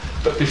windows in.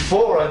 But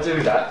before I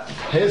do that,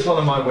 here's one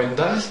of my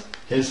windows.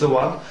 Here's the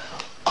one.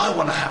 I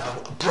want to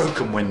have a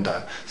broken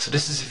window. So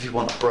this is if you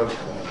want a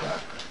broken window.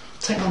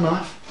 Take my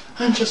knife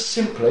and just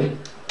simply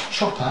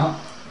chop out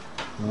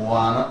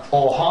one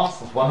or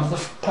half of one of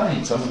the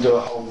panes. I'm going to do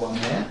a whole one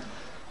here,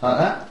 like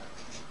that.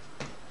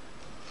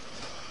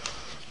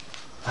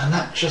 And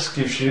that just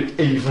gives you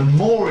even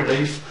more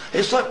relief.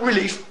 It's like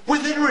relief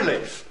within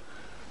relief.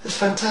 It's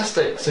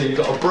fantastic. So you've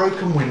got a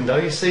broken window,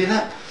 you see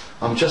that?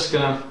 I'm just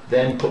going to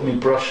then put my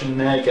brush in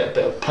there, get a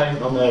bit of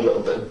paint on there, a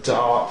little bit of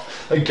dark.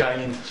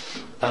 Again,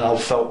 an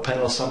old felt pen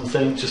or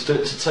something, just to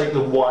take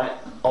the white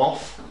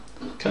off.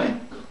 Okay,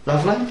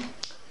 lovely.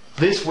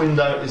 This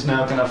window is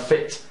now going to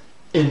fit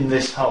in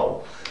this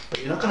hole. But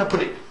you're not going to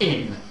put it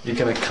in, you're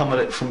going to come at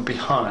it from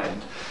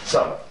behind.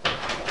 So,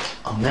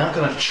 I'm now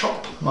going to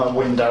chop my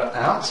window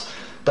out,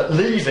 but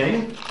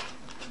leaving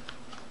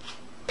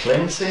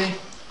plenty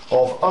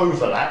of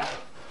overlap,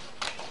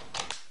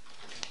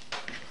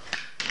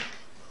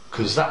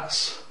 because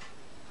that's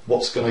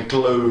what's going to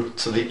glue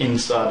to the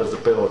inside of the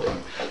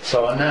building.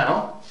 So I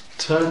now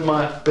turn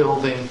my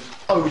building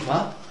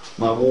over,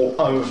 my wall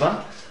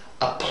over,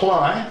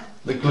 apply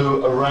the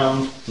glue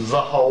around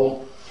the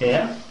hole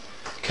here,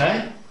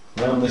 okay,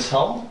 around this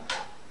hole,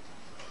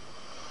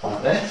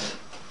 like this.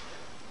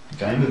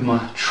 Again with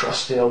my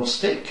trusty old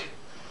stick,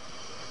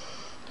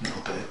 a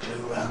little bit of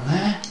glue around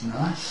there,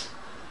 nice,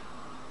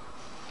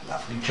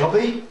 lovely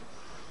jobby,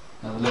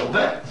 another little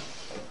bit,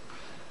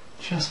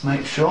 just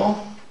make sure,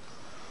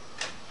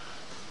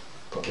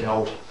 put the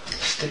old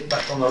stick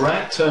back on the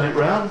rack, turn it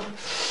round,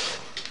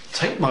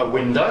 take my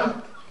window,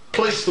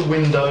 place the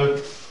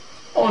window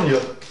on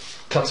your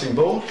cutting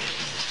board,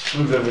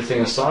 move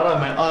everything aside.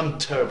 I mean, I'm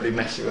terribly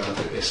messy when I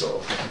do this sort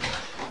of thing.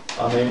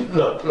 I mean,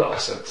 look,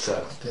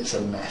 it's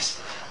a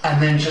mess.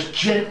 And then just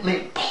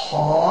gently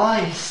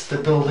place the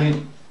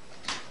building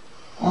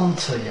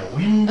onto your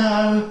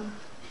window,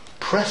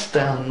 press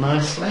down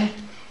nicely,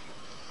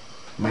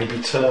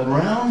 maybe turn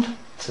round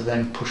to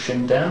then push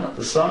him down at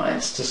the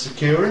sides to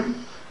secure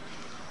him.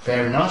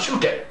 Very nice. You'll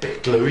get a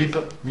bit gluey,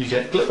 but you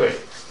get gluey.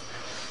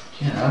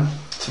 You know,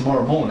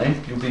 tomorrow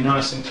morning you'll be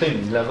nice and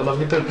clean. You'll have a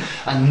lovely building.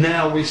 And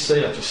now we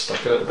see, I just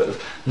stuck a little bit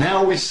of,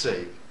 now we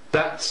see,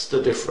 that's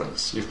the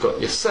difference. You've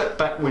got your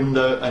setback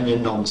window and your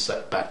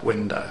non-setback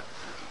window.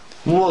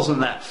 Wasn't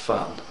that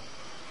fun?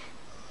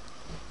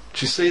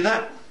 Do you see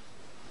that?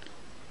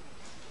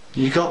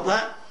 You got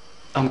that?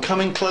 I'm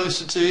coming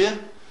closer to you.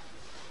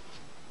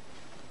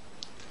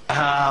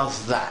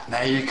 How's that?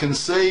 Now you can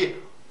see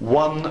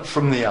one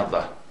from the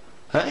other.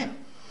 Hey?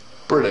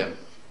 Brilliant.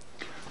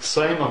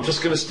 Same, I'm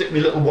just going to stick my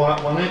little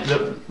white one in,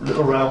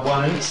 little round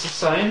one in, it's the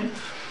same.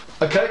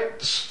 Okay,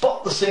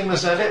 spot the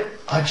seamless edit.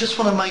 I just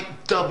want to make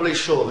doubly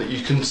sure that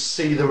you can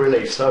see the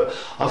relief. So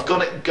I've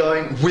got it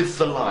going with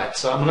the light.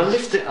 So I'm going to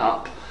lift it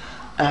up,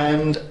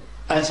 and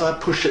as I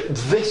push it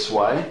this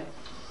way,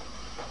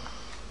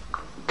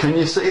 can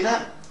you see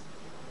that?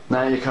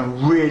 Now you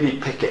can really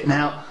pick it.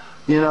 Now,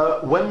 you know,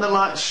 when the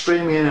light's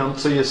streaming in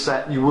onto your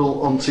set,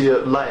 onto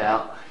your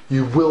layout,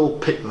 you will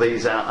pick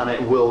these out, and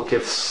it will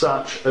give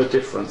such a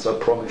difference, I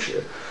promise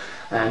you.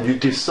 And you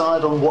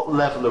decide on what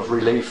level of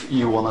relief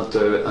you want to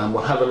do, and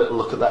we'll have a little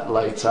look at that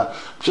later.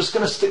 I'm just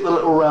going to stick the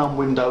little round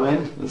window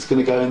in. It's going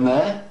to go in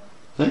there.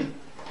 See?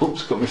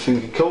 Oops, got my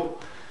finger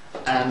caught.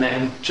 And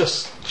then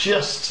just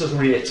to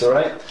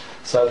reiterate,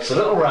 so it's a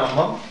little round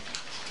one.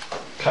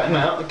 Cut him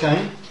out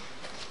again.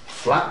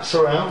 Flaps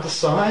around the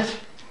side.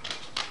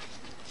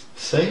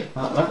 See,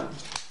 like that.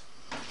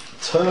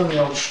 Turn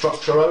the old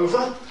structure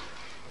over,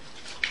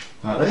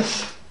 like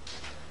this.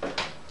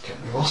 Get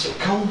me what's it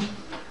called?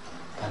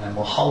 And then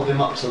we'll hold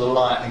him up to the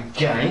light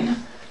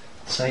again,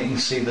 so you can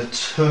see the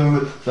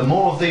two. The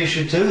more of these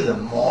you do, the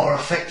more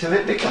effective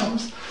it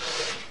becomes,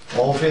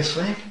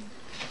 obviously.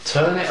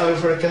 Turn it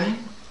over again,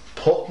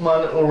 put my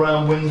little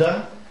round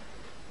window,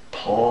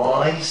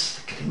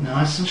 place, get it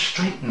nice and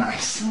straight,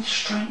 nice and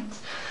straight,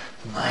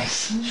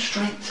 nice and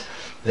straight.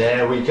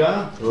 There we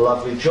go,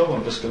 lovely job.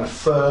 I'm just going to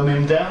firm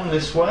him down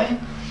this way,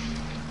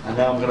 and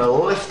now I'm going to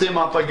lift him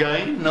up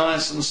again,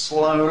 nice and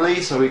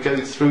slowly, so we go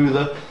through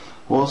the,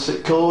 what's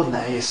it called?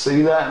 Now you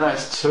see that?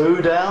 That's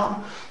two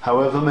down,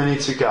 however many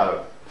to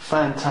go.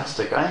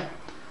 Fantastic, eh?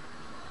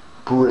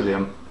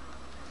 Brilliant.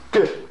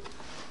 Good.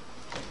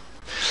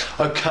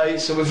 Okay,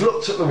 so we've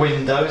looked at the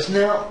windows.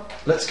 Now,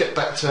 let's get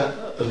back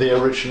to the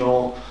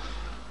original.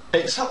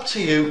 It's up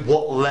to you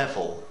what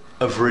level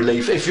of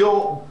relief. If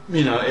you're,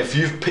 you know, if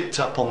you've picked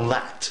up on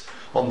that,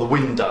 on the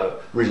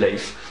window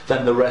relief,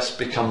 then the rest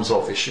becomes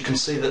obvious. You can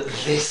see that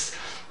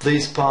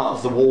this part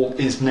of the wall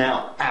is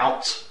now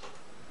out,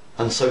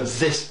 and so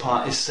this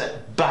part is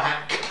set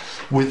back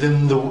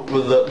within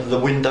the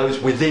windows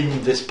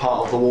within this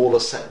part of the wall are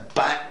set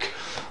back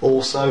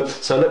also.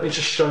 So let me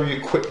just show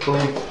you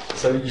quickly.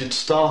 So you'd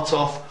start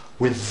off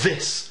with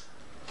this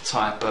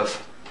type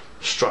of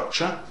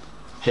structure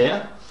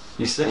here,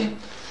 you see.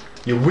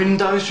 Your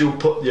windows, you'll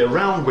put your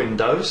round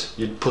windows,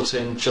 you'd put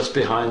in just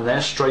behind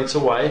there straight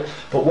away.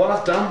 But what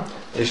I've done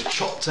is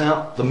chopped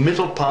out the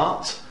middle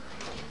part,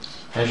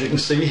 as you can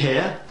see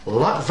here,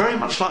 very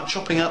much like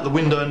chopping out the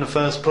window in the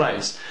first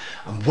place.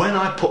 And when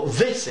I put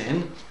this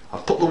in, I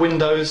put the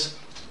windows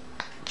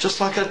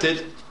just like I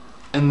did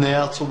in the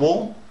outer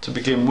wall to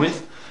begin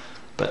with.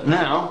 But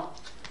now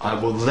I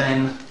will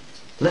then,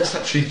 let's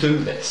actually do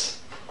this.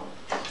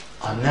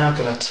 I'm now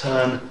going to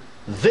turn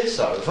this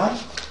over.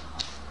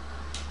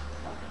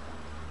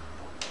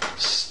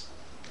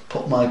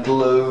 Put my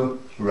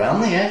glue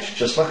around the edge,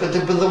 just like I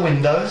did with the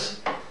windows.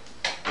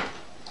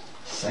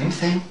 Same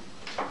thing.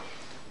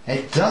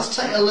 It does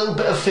take a little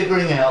bit of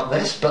figuring out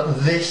this, but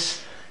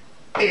this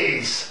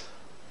is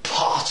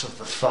part of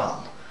the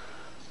fun.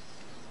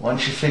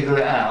 Once you figure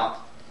it out,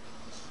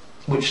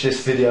 which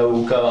this video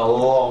will go a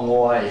long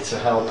way to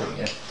helping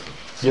you,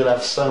 you'll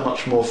have so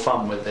much more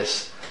fun with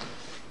this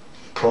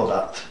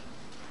product.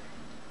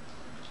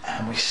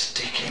 And we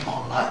stick him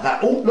on like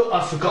that. Oh, look,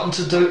 I've forgotten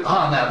to do...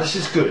 now this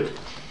is good,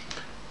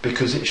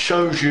 because it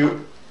shows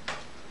you,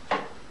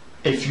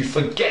 if you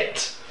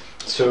forget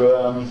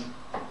to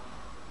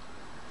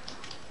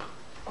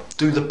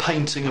do the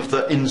painting of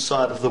the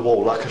inside of the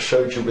wall, like I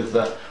showed you with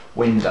the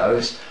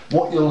windows,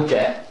 what you'll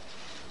get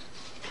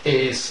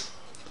is,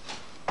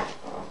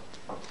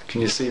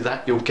 can you see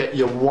that? You'll get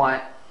your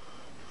white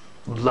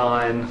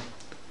line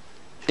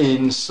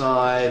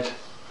inside.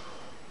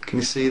 Can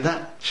you see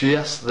that?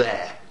 Just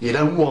there. You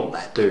don't want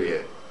that, do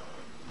you?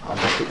 I'll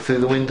look through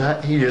the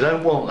window. You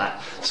don't want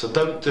that, so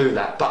don't do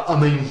that. But I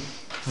mean,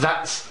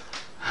 that's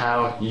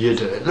how you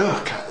do it.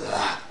 Look at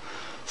that.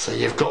 So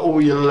you've got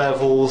all your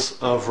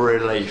levels of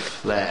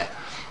relief there.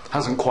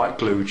 Hasn't quite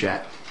glued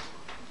yet.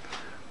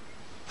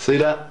 See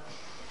that?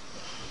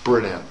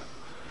 Brilliant.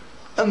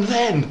 And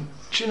then,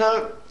 do you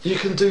know, you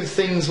can do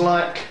things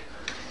like,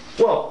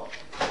 well,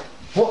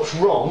 what's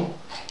wrong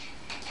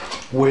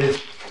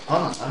with, I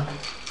don't know,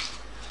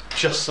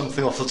 just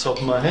something off the top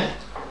of my head,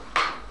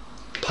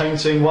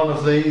 painting one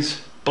of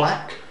these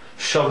black,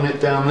 shoving it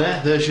down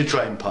there, there's your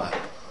drain pipe.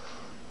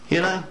 You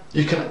know,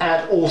 you can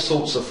add all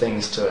sorts of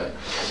things to it.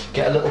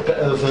 Get a little bit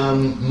of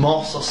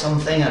moss or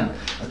something and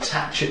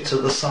attach it to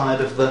the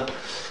side of the...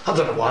 I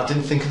don't know why I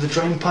didn't think of the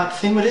drain pipe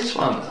thing with this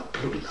one.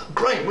 That would look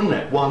great, wouldn't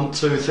it? 1,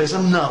 2, 3, there's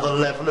another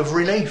level of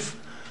relief.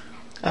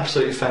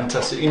 Absolutely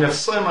fantastic. You can have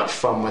so much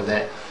fun with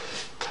it.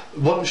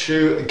 Once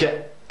you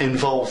get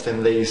involved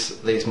in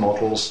these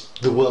models,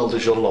 the world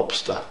is your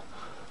lobster.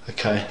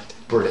 Okay,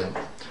 brilliant.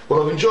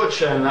 Well, I've enjoyed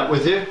sharing that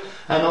with you,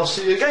 and I'll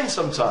see you again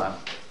sometime.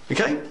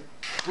 Okay?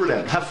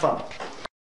 Brilliant. Have fun.